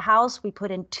throughout the house. We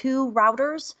put in 2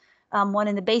 routers, one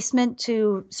in the basement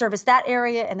to service that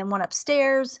area and then one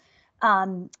upstairs.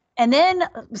 And then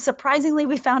surprisingly,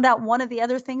 we found out one of the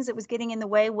other things that was getting in the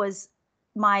way was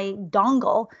my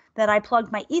dongle that I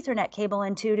plugged my Ethernet cable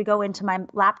into to go into my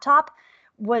laptop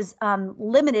was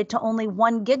limited to only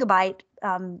 1 gigabyte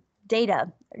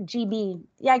data, GB.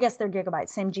 Yeah, I guess they're gigabytes,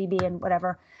 same GB and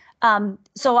whatever.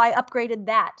 So I upgraded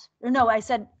that. Or no, I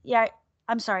said, yeah,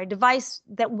 I'm sorry, device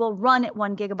that will run at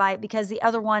 1 gigabyte because the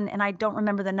other one, and I don't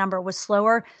remember the number, was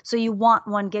slower. So you want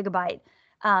 1 gigabyte.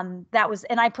 And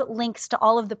I put links to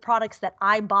all of the products that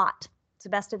I bought. It's the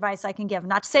best advice I can give.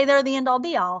 Not to say they're the end all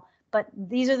be all, but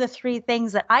these are the 3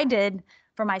 things that I did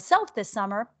for myself this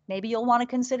summer. Maybe you'll want to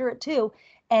consider it too.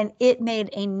 And it made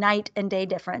a night and day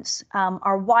difference.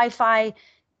 Our Wi-Fi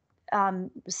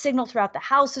signal throughout the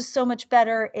house is so much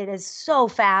better. It is so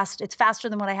fast. It's faster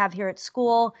than what I have here at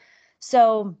school.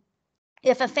 So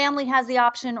if a family has the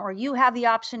option or you have the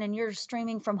option and you're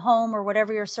streaming from home or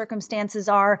whatever your circumstances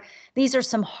are, these are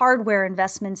some hardware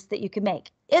investments that you can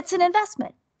make. It's an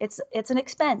investment. It's an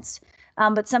expense.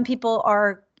 But some people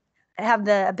have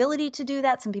the ability to do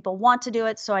that. Some people want to do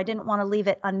it. So I didn't want to leave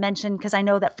it unmentioned because I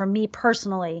know that for me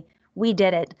personally, we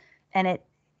did it and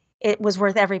it was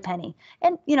worth every penny.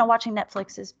 And, watching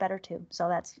Netflix is better too. So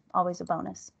that's always a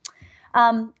bonus.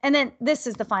 And then this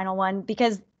is the final one,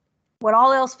 because when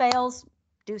all else fails,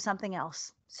 do something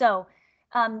else. So,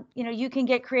 you can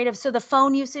get creative. So the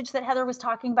phone usage that Heather was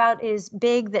talking about is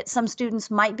big, that some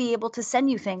students might be able to send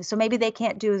you things. So maybe they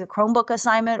can't do the Chromebook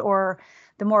assignment or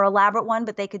the more elaborate one,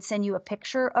 but they could send you a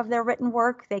picture of their written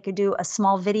work. They could do a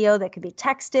small video that could be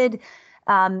texted,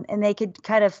 and they could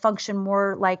kind of function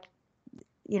more like,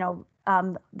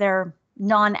 their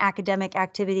non-academic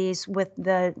activities with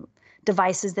the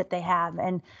devices that they have,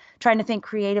 and trying to think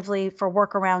creatively for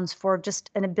workarounds for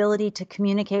just an ability to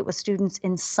communicate with students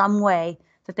in some way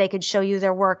that they could show you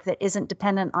their work that isn't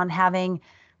dependent on having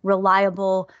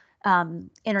reliable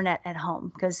internet at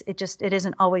home, because it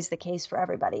isn't always the case for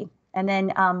everybody. And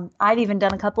then I've even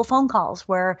done a couple phone calls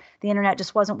where the internet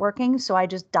just wasn't working. So I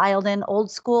just dialed in old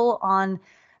school on,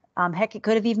 heck, it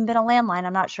could have even been a landline.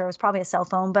 I'm not sure. It was probably a cell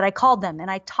phone, but I called them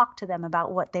and I talked to them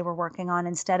about what they were working on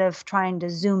instead of trying to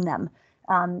Zoom them.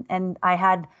 And I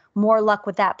had more luck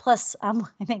with that. Plus, I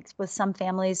think with some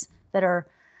families that are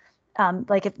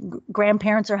like if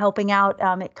grandparents are helping out,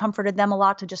 it comforted them a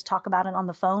lot to just talk about it on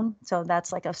the phone. So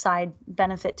that's like a side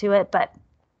benefit to it. But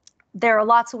there are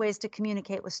lots of ways to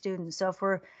communicate with students. So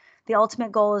the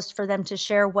ultimate goal is for them to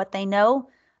share what they know,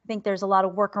 I think there's a lot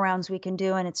of workarounds we can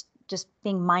do, and it's just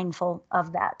being mindful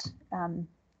of that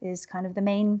is kind of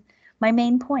my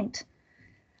main point.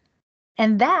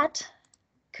 And that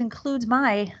concludes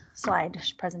my slide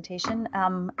presentation,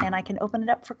 and I can open it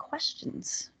up for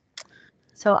questions.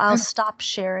 So I'll stop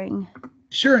sharing.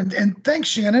 Sure, and thanks,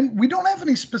 Shannon. We don't have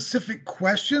any specific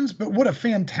questions, but what a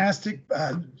fantastic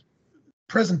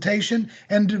presentation.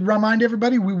 And to remind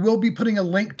everybody, we will be putting a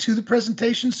link to the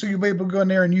presentation, so you'll be able to go in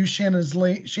there and use Shannon's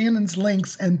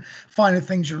links and find the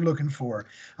things you're looking for.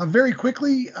 Very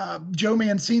quickly, Joe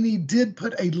Mancini did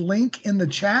put a link in the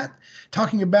chat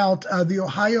talking about the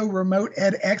Ohio Remote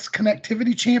edX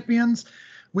Connectivity Champions,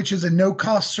 which is a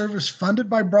no-cost service funded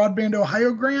by Broadband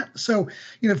Ohio grant. So,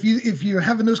 if you're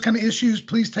having those kind of issues,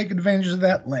 please take advantage of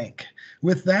that link.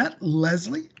 With that,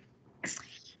 Leslie.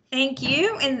 Thank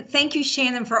you. And thank you,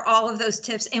 Shannon, for all of those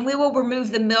tips. And we will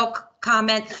remove the milk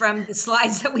comment from the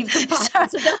slides that we've compiled.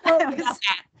 So don't worry about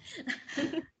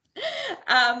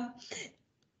that.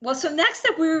 Well, so next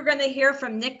up, we were going to hear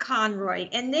from Nick Conroy.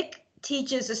 And Nick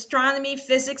teaches astronomy,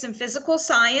 physics, and physical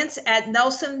science at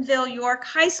Nelsonville York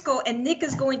High School. And Nick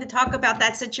is going to talk about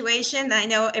that situation. I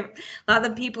know a lot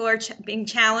of people are being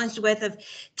challenged with of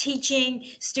teaching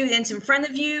students in front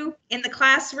of you in the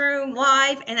classroom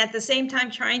live, and at the same time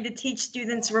trying to teach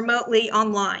students remotely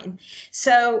online.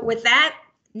 So with that,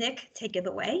 Nick, take it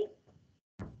away.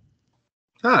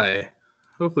 Hi,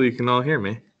 hopefully you can all hear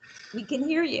me. We can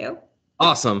hear you.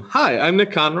 Awesome. Hi, I'm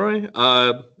Nick Conroy.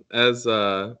 as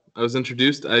I was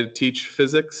introduced, I teach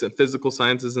physics and physical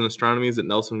sciences and astronomies at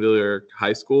Nelson Villiers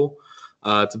High School.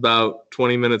 It's about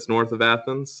 20 minutes north of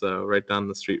Athens, so right down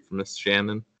the street from Miss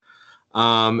Shannon.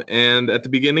 And at the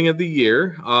beginning of the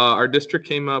year, our district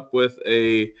came up with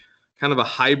a kind of a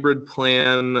hybrid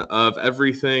plan of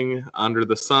everything under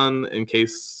the sun in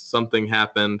case something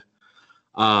happened.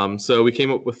 So we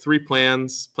came up with 3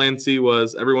 plans. Plan C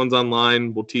was everyone's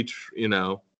online. We'll teach,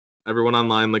 everyone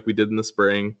online like we did in the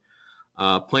spring.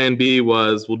 Plan B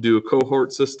was we'll do a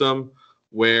cohort system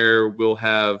where we'll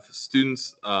have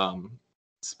students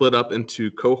split up into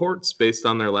cohorts based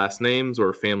on their last names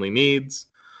or family needs.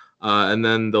 And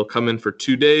then they'll come in for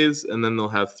 2 days, and then they'll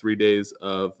have 3 days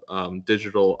of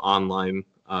digital online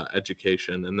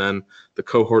education. And then the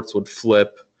cohorts would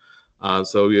flip.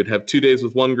 So you'd have 2 days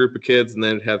with one group of kids, and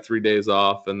then you'd have 3 days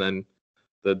off. And then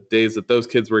the days that those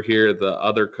kids were here, the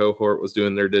other cohort was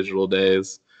doing their digital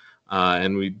days.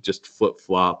 And we just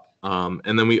flip-flop.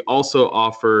 And then we also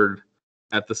offered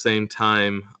at the same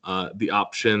time the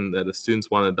option that if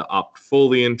students wanted to opt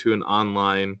fully into an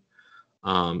online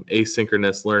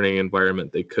asynchronous learning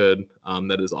environment, they could.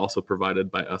 That is also provided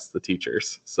by us, the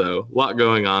teachers. So a lot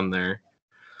going on there.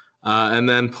 And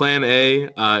then plan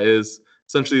A is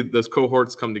essentially those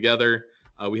cohorts come together.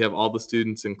 We have all the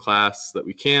students in class that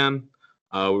we can.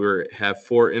 We have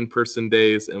 4 in-person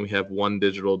days, and we have 1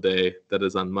 digital day that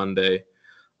is on Monday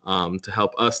to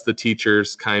help us, the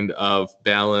teachers, kind of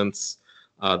balance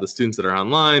the students that are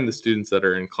online, the students that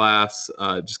are in class.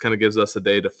 Just kind of gives us a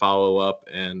day to follow up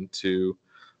and to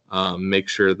make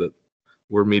sure that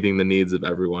we're meeting the needs of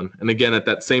everyone. And again, at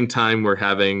that same time, we're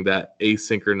having that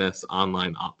asynchronous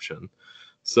online option.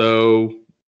 So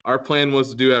our plan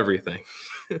was to do everything.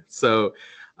 So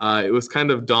it was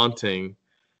kind of daunting.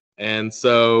 And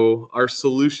so our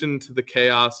solution to the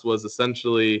chaos was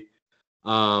essentially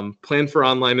plan for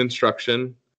online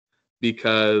instruction,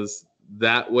 because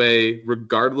that way,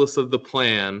 regardless of the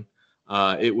plan,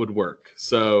 it would work.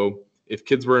 So if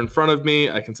kids were in front of me,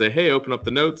 I can say, hey, open up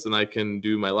the notes, and I can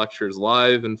do my lectures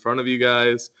live in front of you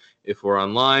guys. If we're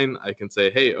online, I can say,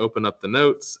 hey, open up the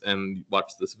notes and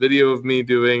watch this video of me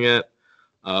doing it.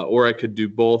 Or I could do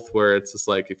both, where it's just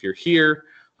like, if you're here,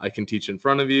 I can teach in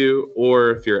front of you, or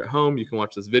if you're at home, you can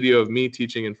watch this video of me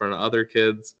teaching in front of other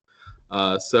kids.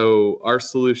 So our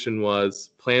solution was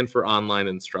plan for online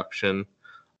instruction.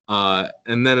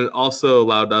 And then it also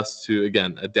allowed us to,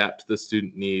 again, adapt to the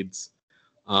student needs.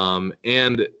 And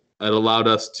it allowed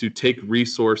us to take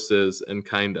resources and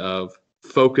kind of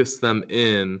focus them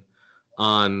in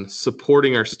on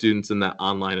supporting our students in that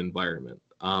online environment.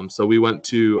 So we went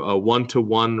to a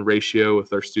 1-to-1 ratio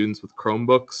with our students with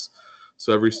Chromebooks.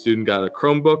 So every student got a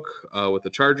Chromebook with a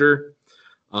charger.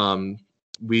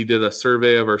 We did a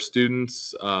survey of our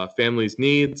students' families'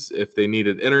 needs. If they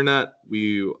needed internet,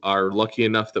 we are lucky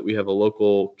enough that we have a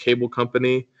local cable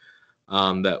company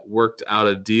that worked out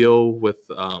a deal with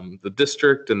the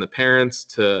district and the parents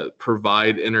to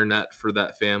provide internet for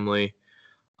that family.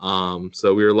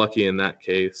 So we were lucky in that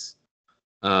case.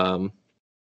 And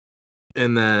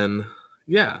then,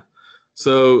 yeah,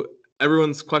 so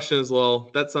everyone's question is, well,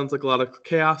 that sounds like a lot of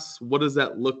chaos. What does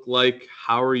that look like?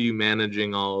 How are you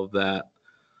managing all of that?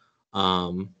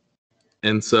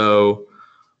 And so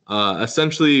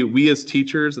essentially, we as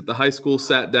teachers at the high school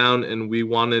sat down and we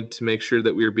wanted to make sure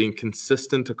that we were being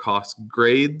consistent across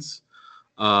grades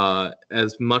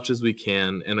as much as we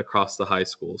can and across the high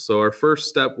school. So our first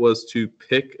step was to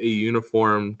pick a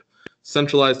uniformed,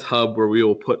 centralized hub where we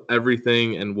will put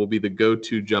everything and will be the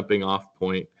go-to jumping off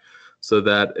point, so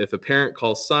that if a parent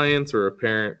calls science or a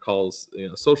parent calls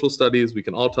social studies, we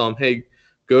can all tell them, hey,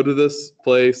 go to this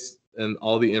place and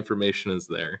all the information is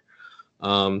there.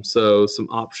 So some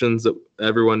options that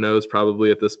everyone knows probably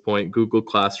at this point, Google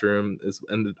Classroom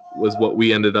was what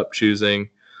we ended up choosing.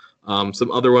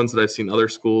 Some other ones that I've seen other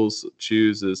schools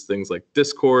choose is things like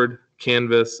Discord,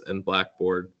 Canvas, and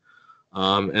Blackboard.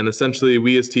 And essentially,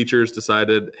 we as teachers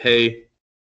decided, hey,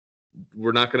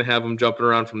 we're not going to have them jumping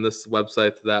around from this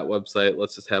website to that website.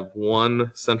 Let's just have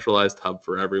one centralized hub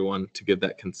for everyone to give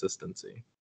that consistency.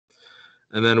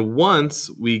 And then once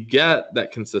we get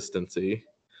that consistency,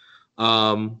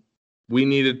 we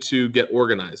needed to get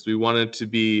organized. We wanted to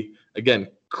be, again,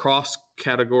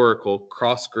 cross-categorical,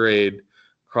 cross-grade,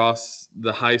 across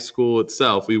the high school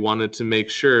itself. We wanted to make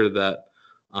sure that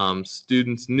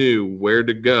students knew where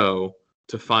to go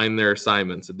to find their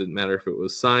assignments. It didn't matter if it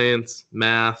was science,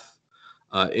 math,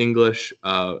 English.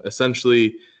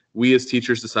 Essentially, we as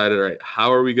teachers decided, all right,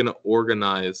 how are we going to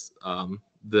organize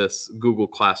this Google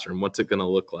Classroom? What's it going to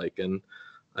look like? And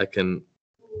I can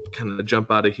kind of jump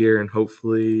out of here and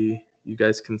hopefully you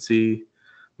guys can see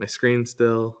my screen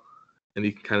still, and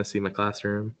you can kind of see my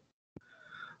classroom.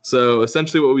 So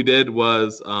essentially what we did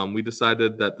was we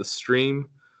decided that the stream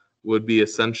would be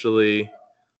essentially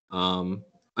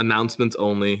announcements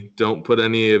only. Don't put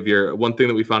any of your, one thing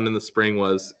that we found in the spring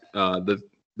was the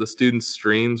students'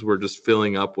 streams were just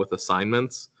filling up with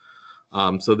assignments.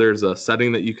 So there's a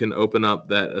setting that you can open up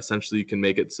that essentially you can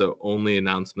make it so only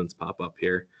announcements pop up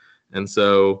here. And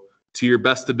so to your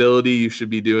best ability, you should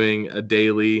be doing a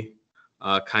daily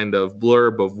kind of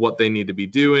blurb of what they need to be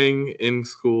doing in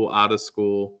school, out of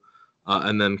school.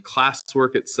 And then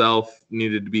classwork itself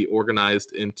needed to be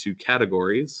organized into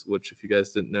categories, which if you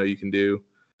guys didn't know, you can do.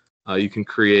 You can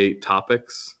create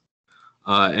topics.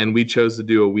 And we chose to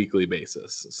do a weekly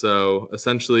basis. So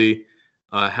essentially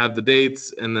have the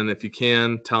dates, and then if you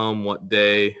can, tell them what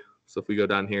day. So if we go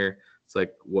down here, it's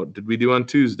like, what did we do on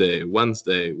Tuesday,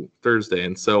 Wednesday, Thursday,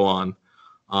 and so on.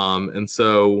 And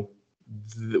so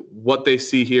what they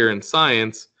see here in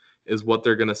science is what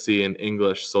they're going to see in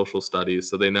English social studies.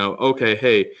 So they know, okay,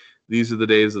 hey, these are the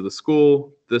days of the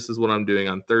school. This is what I'm doing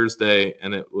on Thursday.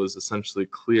 And it was essentially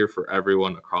clear for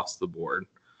everyone across the board.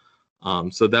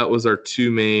 So that was our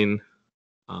two main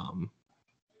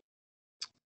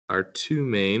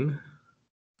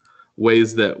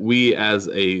ways that we as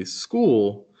a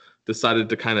school decided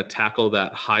to kind of tackle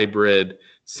that hybrid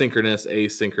synchronous,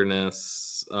 asynchronous,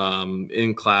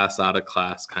 in class, out of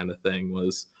class kind of thing.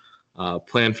 Was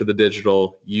plan for the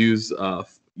digital, use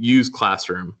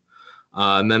Classroom.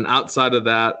 And then outside of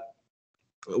that,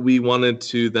 we wanted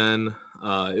to then,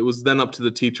 it was then up to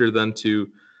the teacher then to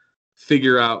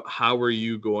figure out how are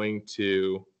you going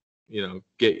to,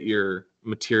 get your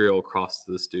material across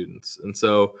to the students. And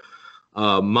so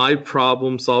my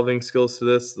problem solving skills to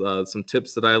this, some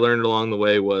tips that I learned along the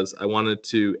way was I wanted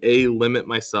to limit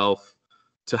myself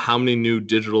to how many new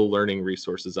digital learning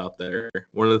resources out there.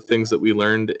 One of the things that we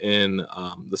learned in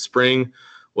the spring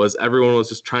was everyone was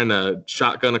just trying to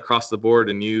shotgun across the board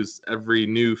and use every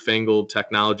newfangled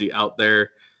technology out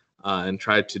there and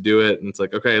tried to do it. And it's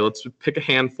like, okay, let's pick a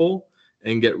handful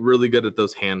and get really good at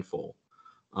those handful.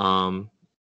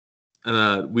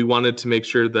 We wanted to make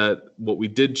sure that what we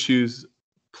did choose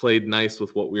played nice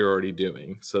with what we were already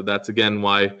doing. So that's again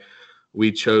why we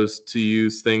chose to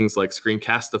use things like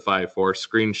Screencastify for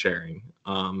screen sharing,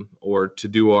 or to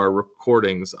do our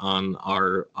recordings on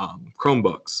our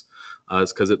Chromebooks,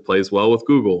 is because it plays well with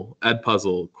Google,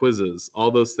 Edpuzzle, quizzes, all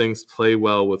those things play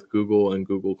well with Google and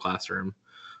Google Classroom.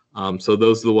 So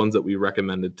those are the ones that we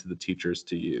recommended to the teachers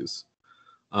to use.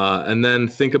 And then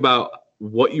think about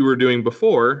what you were doing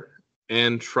before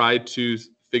and try to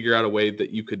figure out a way that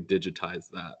you could digitize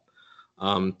that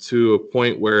to a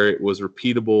point where it was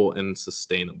repeatable and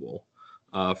sustainable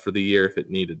for the year if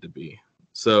it needed to be.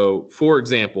 So for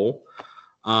example,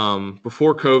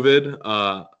 before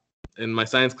COVID, in my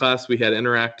science class, we had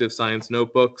interactive science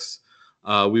notebooks.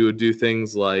 We would do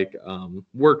things like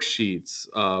worksheets,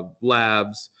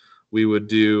 labs. We would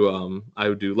do, I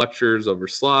would do lectures over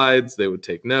slides. They would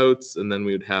take notes, and then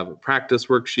we would have a practice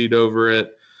worksheet over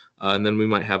it. And then we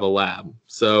might have a lab.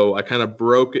 So I kind of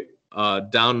broke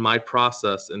down my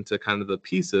process into kind of the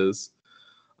pieces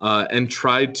and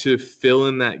tried to fill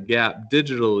in that gap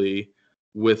digitally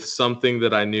with something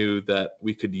that I knew that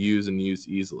we could use and use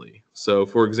easily. So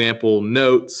for example,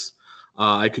 notes,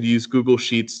 I could use Google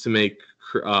Sheets to make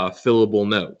fillable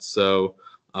notes. So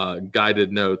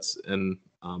guided notes, and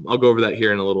I'll go over that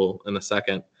here in a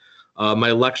second.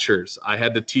 My lectures, I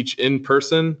had to teach in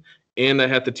person and I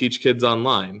had to teach kids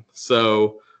online.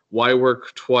 So why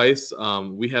work twice?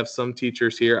 We have some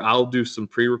teachers here, I'll do some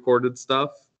pre-recorded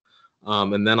stuff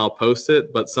and then I'll post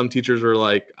it. But some teachers are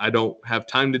like, I don't have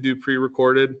time to do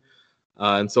pre-recorded.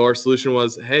 And so our solution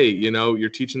was, hey, you're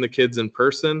teaching the kids in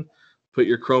person, put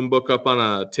your Chromebook up on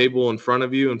a table in front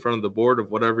of you, in front of the board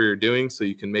of whatever you're doing, so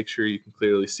you can make sure you can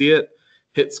clearly see it.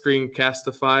 Hit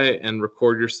Screencastify and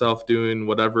record yourself doing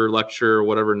whatever lecture or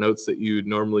whatever notes that you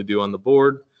normally do on the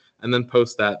board, and then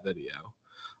post that video.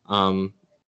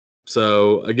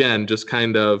 So again, just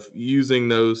kind of using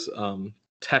those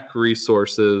tech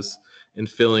resources and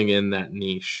filling in that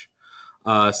niche.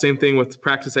 Same thing with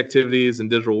practice activities and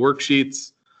digital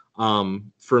worksheets.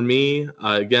 For me,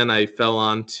 again, I fell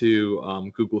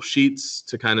onto Google Sheets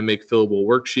to kind of make fillable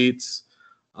worksheets.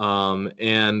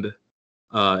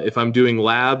 If I'm doing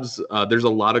labs, there's a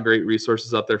lot of great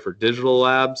resources out there for digital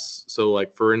labs. So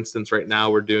like, for instance, right now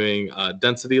we're doing a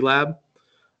density lab.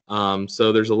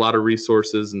 So there's a lot of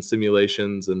resources and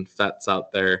simulations and FETs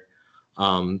out there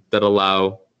that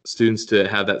allow students to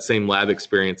have that same lab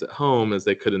experience at home as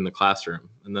they could in the classroom.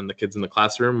 And then the kids in the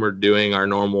classroom were doing our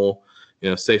normal,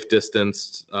 safe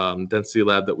distanced density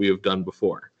lab that we have done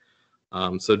before.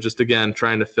 So just again,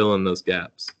 trying to fill in those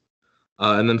gaps.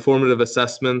 And then formative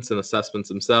assessments and assessments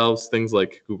themselves, things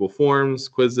like Google Forms,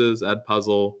 quizzes,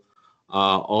 Edpuzzle,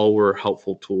 all were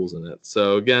helpful tools in it.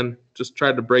 So again, just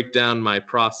tried to break down my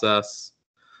process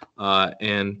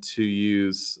and to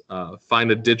use, find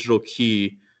a digital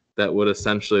key that would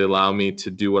essentially allow me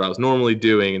to do what I was normally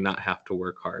doing and not have to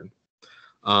work hard.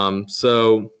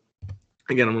 So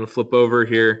again, I'm going to flip over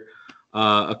here.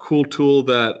 A cool tool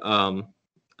that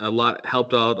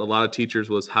helped out a lot of teachers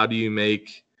was how do you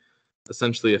make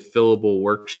essentially a fillable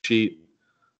worksheet.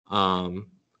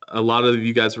 A lot of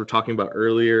you guys were talking about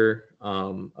earlier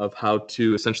of how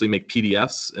to essentially make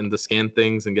PDFs and to scan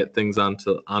things and get things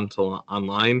onto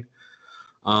online.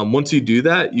 Once you do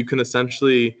that, you can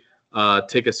essentially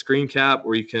take a screen cap,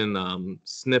 or you can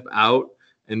snip out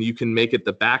and you can make it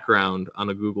the background on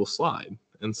a Google slide.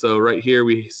 And so right here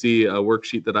we see a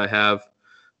worksheet that I have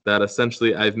that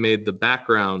essentially I've made the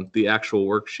background the actual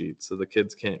worksheet, so the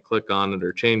kids can't click on it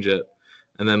or change it.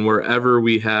 And then wherever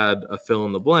we had a fill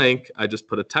in the blank, I just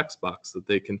put a text box that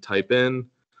they can type in,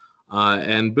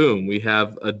 and boom, we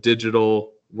have a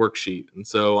digital worksheet. And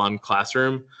so on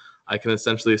Classroom, I can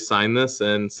essentially assign this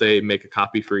and say, make a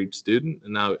copy for each student.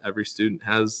 And now every student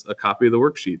has a copy of the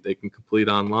worksheet. They can complete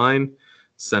online,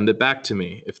 send it back to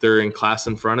me. If they're in class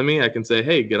in front of me, I can say,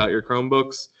 hey, get out your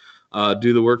Chromebooks,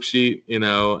 do the worksheet,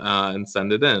 and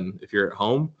send it in. If you're at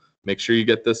home, make sure you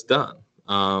get this done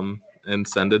and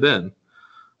send it in.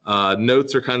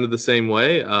 Notes are kind of the same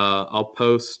way. I'll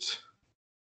post,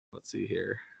 let's see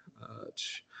here.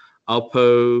 I'll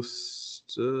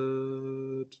post,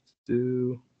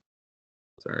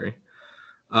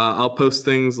 I'll post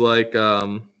things like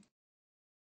my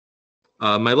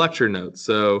lecture notes.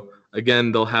 So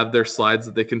again, they'll have their slides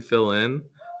that they can fill in.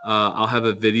 I'll have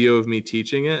a video of me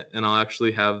teaching it, and I'll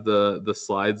actually have the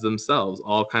slides themselves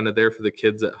all kind of there for the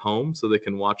kids at home so they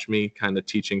can watch me kind of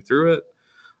teaching through it.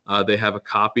 They have a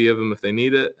copy of them if they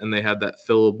need it, and they have that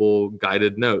fillable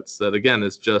guided notes that again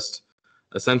is just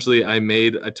essentially I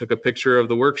took a picture of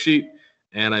the worksheet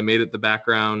and I made it the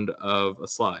background of a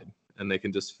slide, and they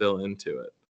can just fill into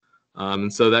it.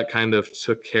 And so that kind of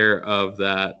took care of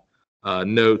that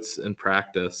notes and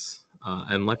practice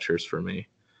and lectures for me.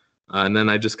 And then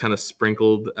I just kind of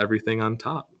sprinkled everything on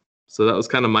top. So that was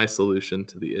kind of my solution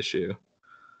to the issue.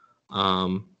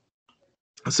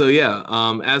 So yeah,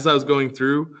 as I was going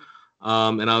through,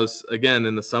 and I was, again,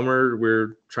 in the summer,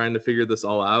 we're trying to figure this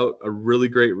all out. A really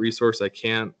great resource, I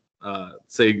can't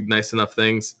say nice enough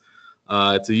things.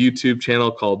 It's a YouTube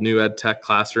channel called New Ed Tech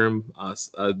Classroom.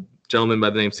 A gentleman by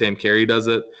the name Sam Carey does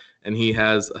it, and he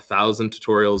has 1,000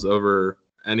 tutorials over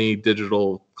any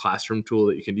digital classroom tool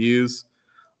that you can use.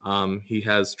 He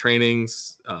has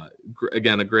trainings,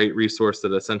 again, a great resource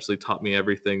that essentially taught me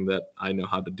everything that I know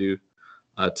how to do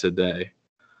today.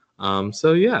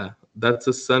 So yeah, that's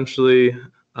essentially,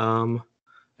 I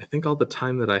think, all the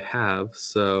time that I have.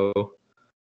 So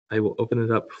I will open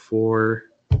it up for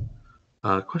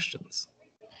questions.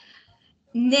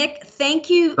 Nick, thank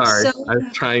you. Sorry,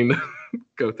 I'm trying to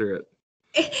go through it.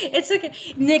 It's okay.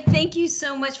 Nick, thank you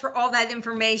so much for all that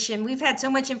information. We've had so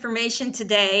much information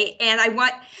today, and I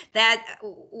want that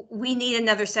we need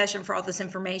another session for all this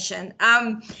information.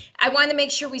 I want to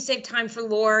make sure we save time for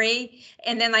Lori,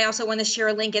 and then I also want to share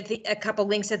a couple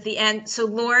links at the end. So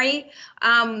Lori,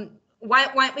 why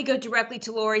don't we go directly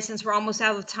to Lori since we're almost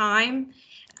out of time?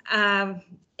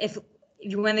 If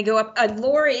you want to go up,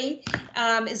 Lori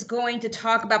is going to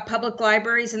talk about public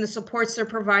libraries and the supports they're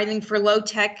providing for low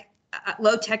tech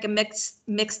and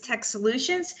mixed tech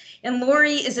solutions. And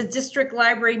Lori is a district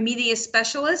library media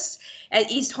specialist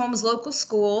at East Holmes Local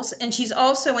Schools, and she's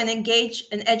also an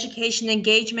education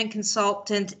engagement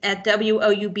consultant at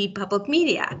WOUB Public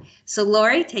Media. So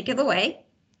Lori, take it away.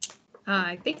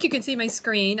 I think you can see my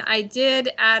screen. I did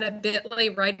add a bit.ly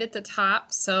right at the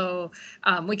top, so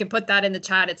we can put that in the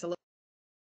chat. It's a little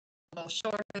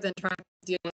shorter than trying to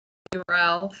do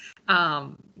URL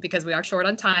because we are short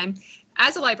on time.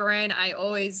 As a librarian, I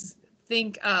always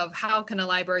think of how can a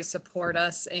library support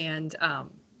us and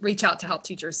reach out to help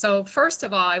teachers. So first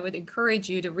of all, I would encourage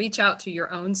you to reach out to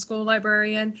your own school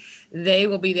librarian. They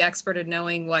will be the expert in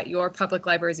knowing what your public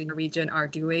libraries in your region are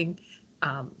doing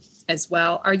as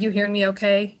well. Are you hearing me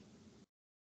okay?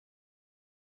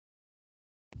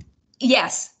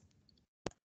 Yes.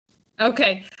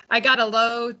 Okay, I got a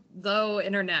low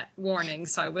internet warning,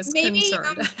 so I was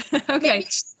concerned. Okay. Maybe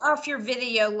off your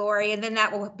video, Lori, and then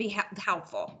that will be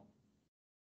helpful.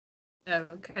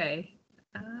 Okay.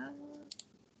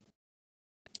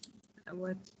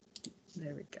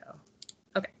 There we go.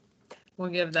 Okay, we'll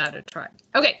give that a try.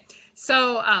 Okay,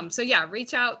 So yeah,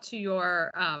 reach out to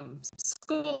your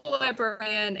school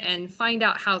librarian and find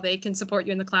out how they can support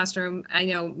you in the classroom. I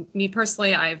know me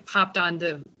personally, I've hopped on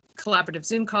to collaborative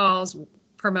Zoom calls,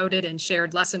 promoted and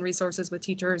shared lesson resources with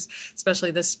teachers, especially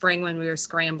this spring when we were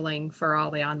scrambling for all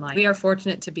the online. We are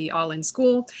fortunate to be all in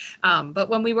school, but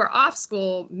when we were off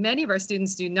school, many of our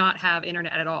students do not have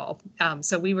internet at all.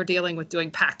 So we were dealing with doing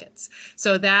packets.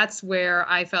 So that's where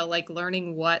I felt like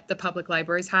learning what the public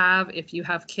libraries have. If you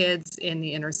have kids in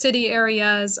the inner city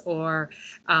areas or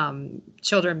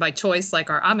children by choice, like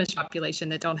our Amish population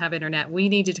that don't have internet, we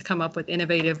needed to come up with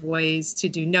innovative ways to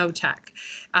do no tech.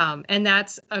 And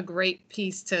that's a great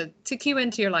piece to cue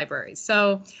into your libraries.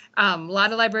 So a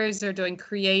lot of libraries are doing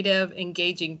creative,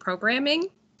 engaging programming.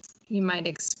 You might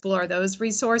explore those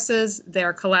resources.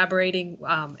 They're collaborating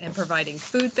and providing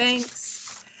food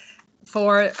banks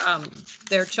for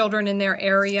their children in their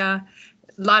area.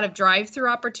 A lot of drive-through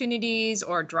opportunities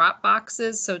or drop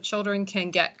boxes, so children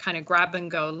can get kind of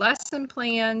grab-and-go lesson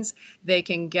plans. They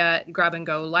can get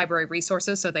grab-and-go library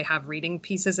resources, so they have reading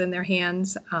pieces in their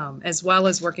hands, as well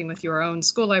as working with your own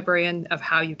school librarian of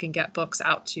how you can get books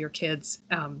out to your kids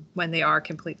when they are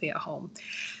completely at home.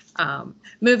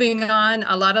 Moving on,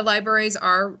 a lot of libraries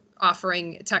are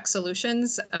offering tech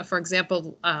solutions. For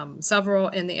example, several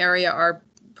in the area are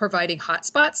providing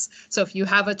hotspots. So if you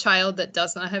have a child that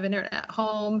does not have internet at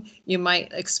home, you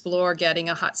might explore getting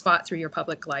a hotspot through your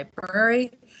public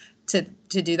library to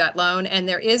do that loan. And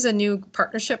there is a new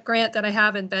partnership grant that I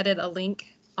have embedded a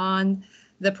link on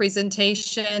the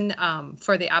presentation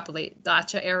for the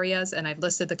Appalachia areas, and I've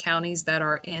listed the counties that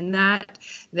are in that.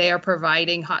 They are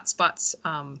providing hotspots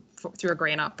through a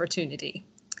grant opportunity.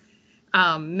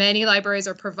 Many libraries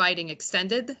are providing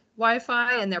extended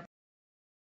Wi-Fi, and they're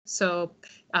so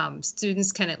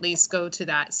students can at least go to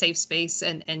that safe space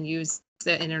and use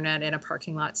the internet in a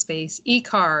parking lot space.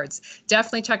 E-cards,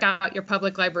 definitely check out your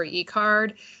public library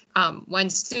e-card. When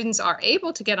students are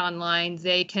able to get online,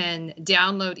 they can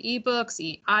download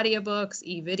ebooks, audiobooks,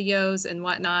 videos and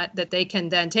whatnot that they can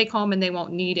then take home, and they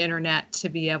won't need internet to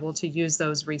be able to use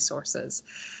those resources.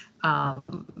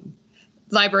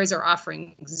 Libraries are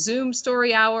offering Zoom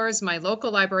story hours. My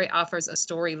local library offers a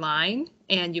story line,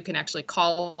 and you can actually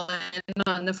call in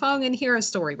on the phone and hear a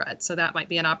story read. So that might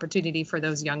be an opportunity for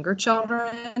those younger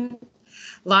children.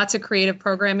 Lots of creative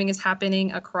programming is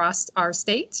happening across our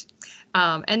state.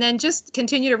 And then just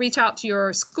continue to reach out to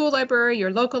your school library,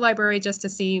 your local library, just to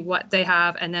see what they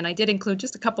have. And then I did include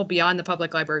just a couple beyond the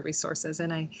public library resources.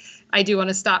 And I do want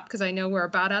to stop because I know we're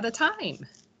about out of time.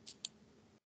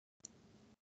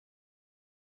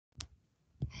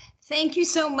 Thank you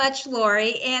so much,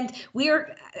 Lori. And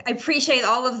I appreciate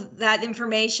all of that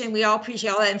information. We all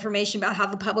appreciate all that information about how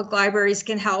the public libraries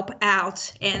can help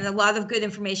out, and a lot of good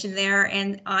information there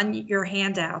and on your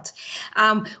handout.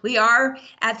 We are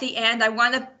at the end. I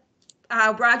want to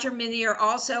Roger Minier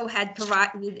also had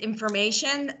provided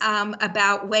information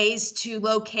about ways to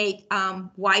locate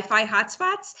Wi-Fi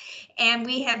hotspots, and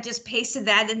we have just pasted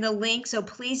that in the link. So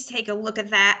please take a look at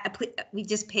that. We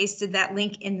just pasted that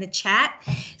link in the chat.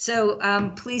 So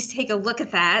please take a look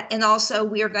at that. And also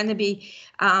we are going to be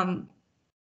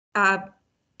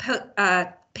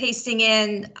pasting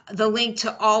in the link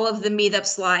to all of the meetup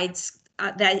slides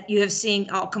that you have seen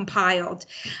all compiled.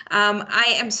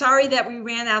 I am sorry that we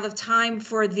ran out of time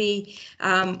for the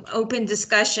open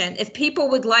discussion. If people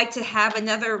would like to have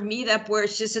another meetup where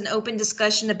it's just an open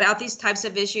discussion about these types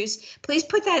of issues, please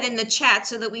put that in the chat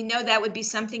so that we know that would be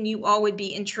something you all would be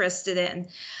interested in.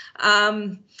 I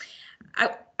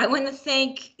want to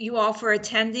thank you all for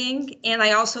attending, and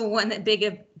I also want a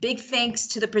big thanks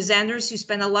to the presenters who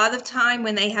spend a lot of time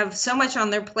when they have so much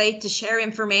on their plate to share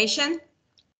information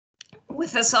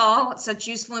with us all, such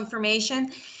useful information,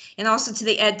 and also to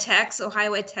the ed techs,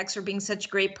 Ohio ed techs, for being such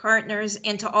great partners,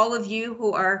 and to all of you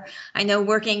who are, I know,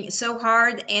 working so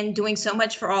hard and doing so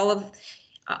much for all of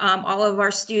our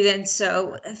students.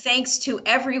 So thanks to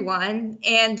everyone.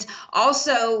 And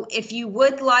also, if you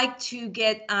would like to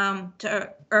get to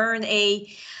earn a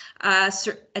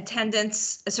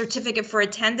certificate for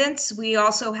attendance, we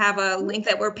also have a link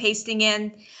that we're pasting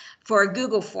in for a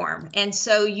Google form. And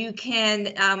so you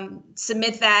can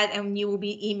submit that and you will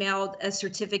be emailed a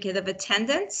certificate of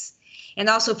attendance. And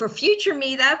also for future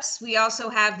meetups, we also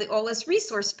have the OLS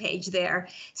resource page there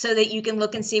so that you can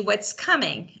look and see what's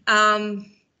coming.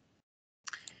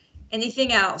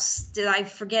 Anything else? Did I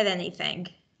forget anything?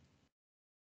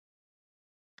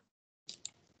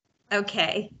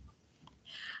 Okay.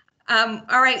 All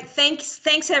right,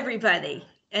 thanks everybody.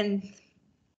 And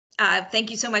thank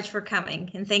you so much for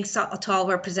coming, and thanks to all of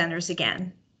our presenters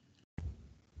again.